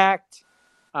intact.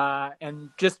 And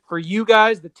just for you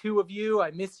guys, the two of you,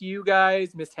 I miss you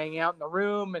guys, miss hanging out in the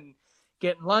room and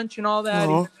getting lunch and all that.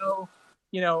 Aww. Even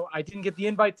though, I didn't get the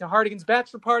invite to Hardigan's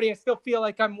bachelor party, I still feel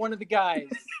like I'm one of the guys.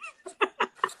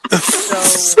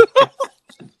 So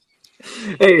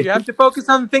Hey, you have to focus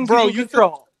on the things Bro, you can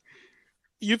control.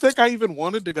 You think I even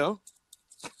wanted to go?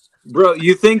 bro,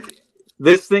 you think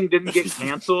this thing didn't get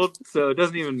canceled, so it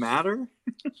doesn't even matter?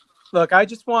 Look, I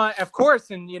just want, of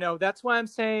course, and that's why I'm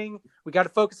saying we got to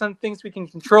focus on things we can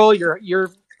control. Your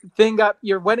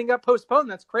wedding got postponed.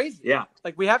 That's crazy. Yeah.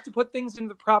 Like we have to put things into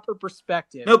the proper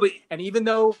perspective. No, but And even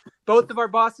though both of our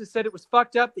bosses said it was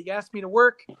fucked up, that you asked me to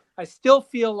work, I still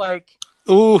feel like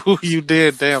Ooh, you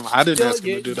did. Damn, I didn't ask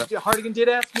him to do that. Hardigan did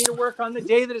ask me to work on the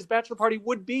day that his bachelor party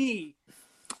would be.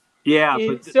 yeah,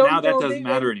 but So, now that doesn't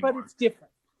matter But anymore. it's different.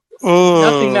 Oh,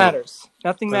 Nothing matters.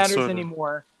 Nothing That's matters sort of-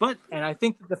 anymore. But And I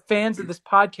think that the fans of this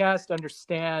podcast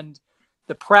understand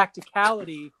the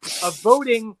practicality of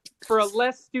voting for a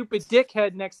less stupid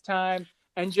dickhead next time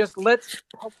and just let's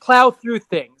plow through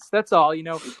things. That's all.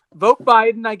 Vote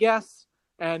Biden, I guess,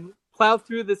 and plow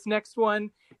through this next one.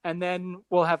 And then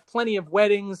we'll have plenty of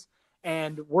weddings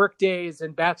and work days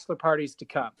and bachelor parties to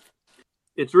come.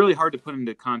 it's really hard to put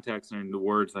into context and into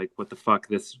words like what the fuck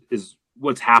this is,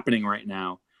 what's happening right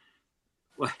now.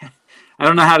 I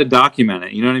don't know how to document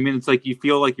it. You know what I mean? It's like you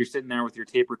feel like you're sitting there with your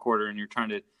tape recorder and you're trying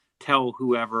to tell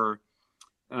whoever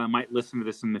might listen to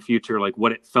this in the future, like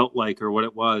what it felt like or what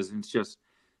it was. And it's just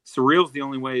surreal is the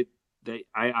only way that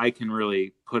I can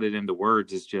really put it into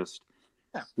words. Is just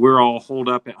we're all holed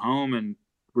up at home and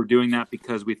we're doing that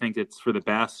because we think it's for the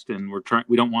best and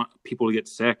we don't want people to get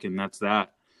sick, and that's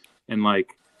that. And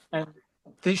and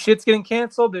this shit's getting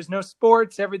canceled. There's no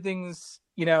sports. Everything's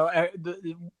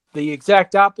the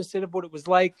exact opposite of what it was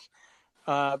like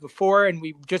before. And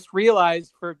we just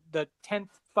realized for the 10th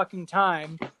fucking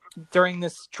time during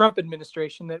this Trump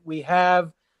administration that we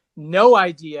have no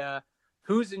idea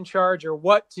who's in charge or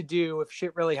what to do if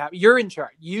shit really happens. You're in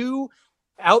charge. You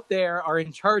out there are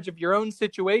in charge of your own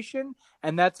situation,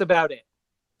 and that's about it.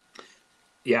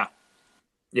 Yeah.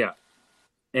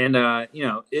 And,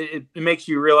 it makes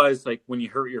you realize, like, when you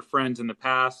hurt your friends in the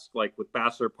past, like with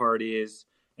bachelor parties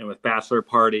and with bachelor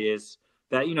parties,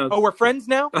 that, Oh, we're friends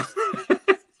now?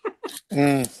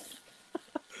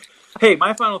 Hey,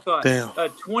 my final thought. Damn.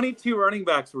 22 running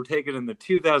backs were taken in the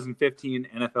 2015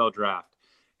 NFL draft.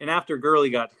 And after Gurley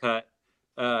got cut,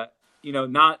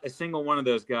 not a single one of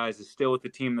those guys is still with the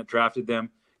team that drafted them.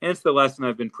 And it's the lesson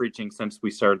I've been preaching since we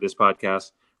started this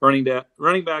podcast.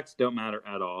 Running backs don't matter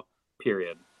at all,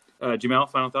 period. Jamel,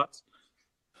 final thoughts?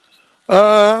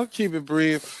 I'll keep it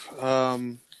brief.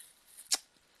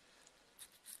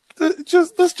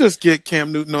 Let's just get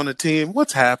Cam Newton on the team.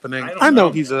 What's happening? I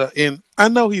know he's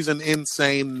an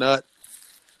insane nut,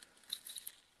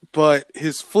 but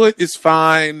his foot is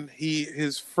fine.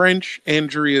 His French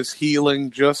injury is healing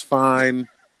just fine,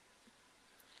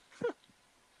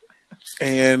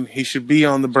 and he should be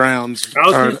on the Browns. I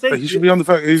was gonna say, he should be on the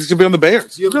Bears. He should be on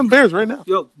the Bears right now.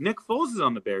 Yo, Nick Foles is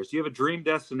on the Bears. You have a dream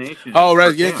destination. Oh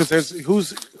right, yeah, because there's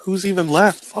who's even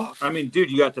left? Fuck. I mean,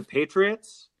 dude, you got the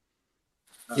Patriots.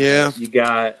 Yeah. You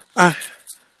got, I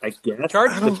guess,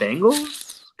 Chargers. the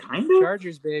Bengals, kind of.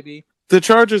 Chargers, baby. The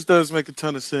Chargers does make a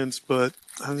ton of sense, but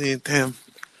I mean, damn,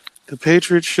 the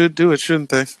Patriots should do it, shouldn't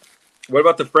they? What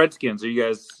about the Redskins? Are you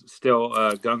guys still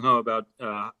gung ho about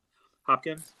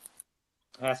Haskins?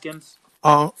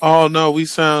 Oh no, we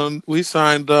signed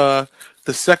the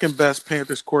second best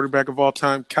Panthers quarterback of all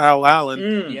time, Kyle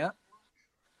Allen. Yeah.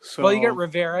 So, Well, you got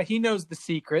Rivera. He knows the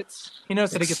secrets. He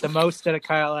knows how to get the most out of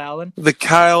Kyle Allen. the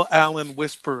Kyle Allen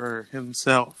whisperer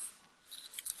himself.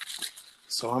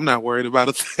 So I'm not worried about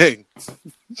a thing.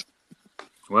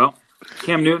 Well,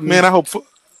 Cam Newton. Man,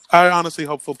 I honestly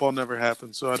hope football never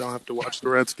happens, so I don't have to watch the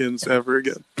Redskins ever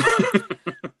again.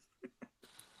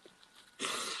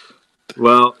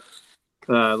 Well,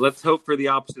 let's hope for the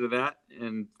opposite of that,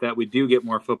 and that we do get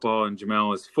more football, and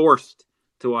Jamel is forced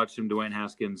to watch some Dwayne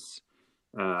Haskins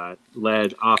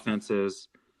led offenses.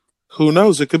 Who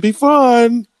knows? It could be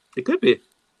fun. It could be.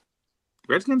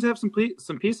 Redskins have some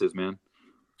pieces, man.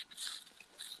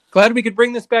 Glad we could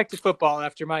bring this back to football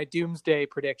after my doomsday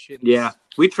predictions. Yeah,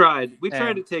 we tried. We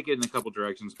tried to take it in a couple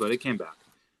directions, but it came back.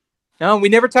 No, we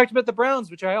never talked about the Browns,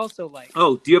 which I also like.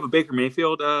 Oh, do you have a Baker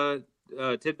Mayfield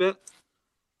tidbit?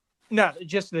 No,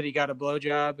 just that he got a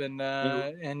blowjob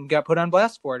and got put on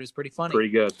blast for it. It's pretty funny. Pretty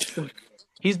good.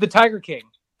 He's the Tiger King.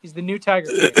 He's the new Tiger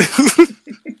King.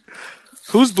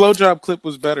 Whose blowjob clip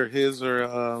was better, his or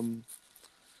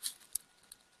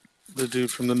the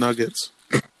dude from the Nuggets?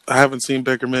 I haven't seen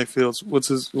Baker Mayfield's.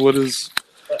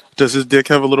 Does his dick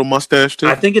have a little mustache too?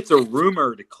 I think it's a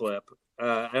rumored clip.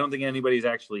 I don't think anybody's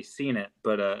actually seen it,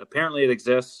 but apparently it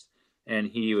exists, and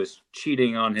he was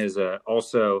cheating on his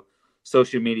also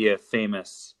social media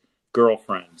famous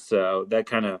girlfriend. So that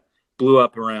kind of blew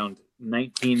up around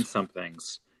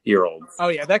 19-somethings-year-olds. Oh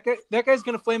yeah, that guy's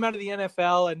gonna flame out of the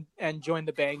NFL and join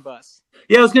the Bang Bus.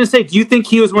 Yeah, I was gonna say, do you think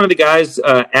he was one of the guys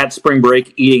at spring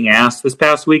break eating ass this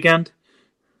past weekend?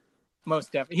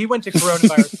 Most definitely. He went to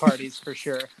coronavirus parties for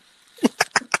sure.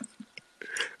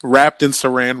 Wrapped in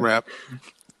saran wrap.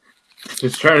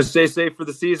 Just trying to stay safe for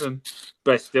the season,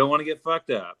 but I still want to get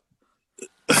fucked up.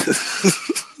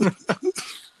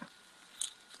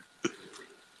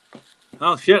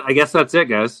 Oh shit! I guess that's it,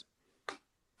 guys.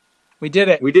 We did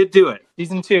it. We did do it.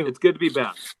 Season 2. It's good to be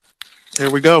back.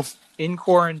 Here we go. In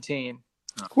quarantine.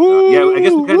 Yeah, I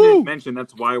guess we kind of didn't mention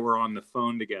that's why we're on the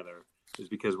phone together. Is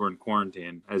because we're in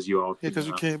quarantine, as you all. Yeah, because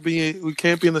we can't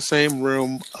be in the same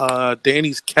room.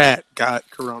 Danny's cat got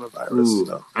coronavirus.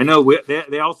 So. I know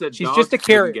they all said she's dogs just a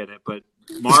carrier. Get it, but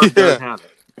Marv does have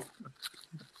it.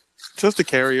 Just a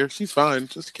carrier. She's fine.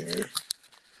 Just a carrier.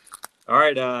 All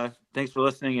right. Thanks for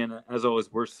listening, and as always,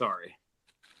 we're sorry.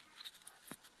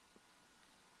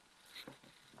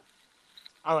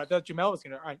 Oh, I thought Jamel was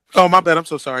gonna. All right. Oh, my bad. I'm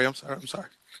so sorry. I'm sorry.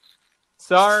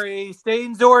 Sorry. Stay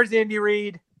indoors, Andy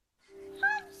Reid.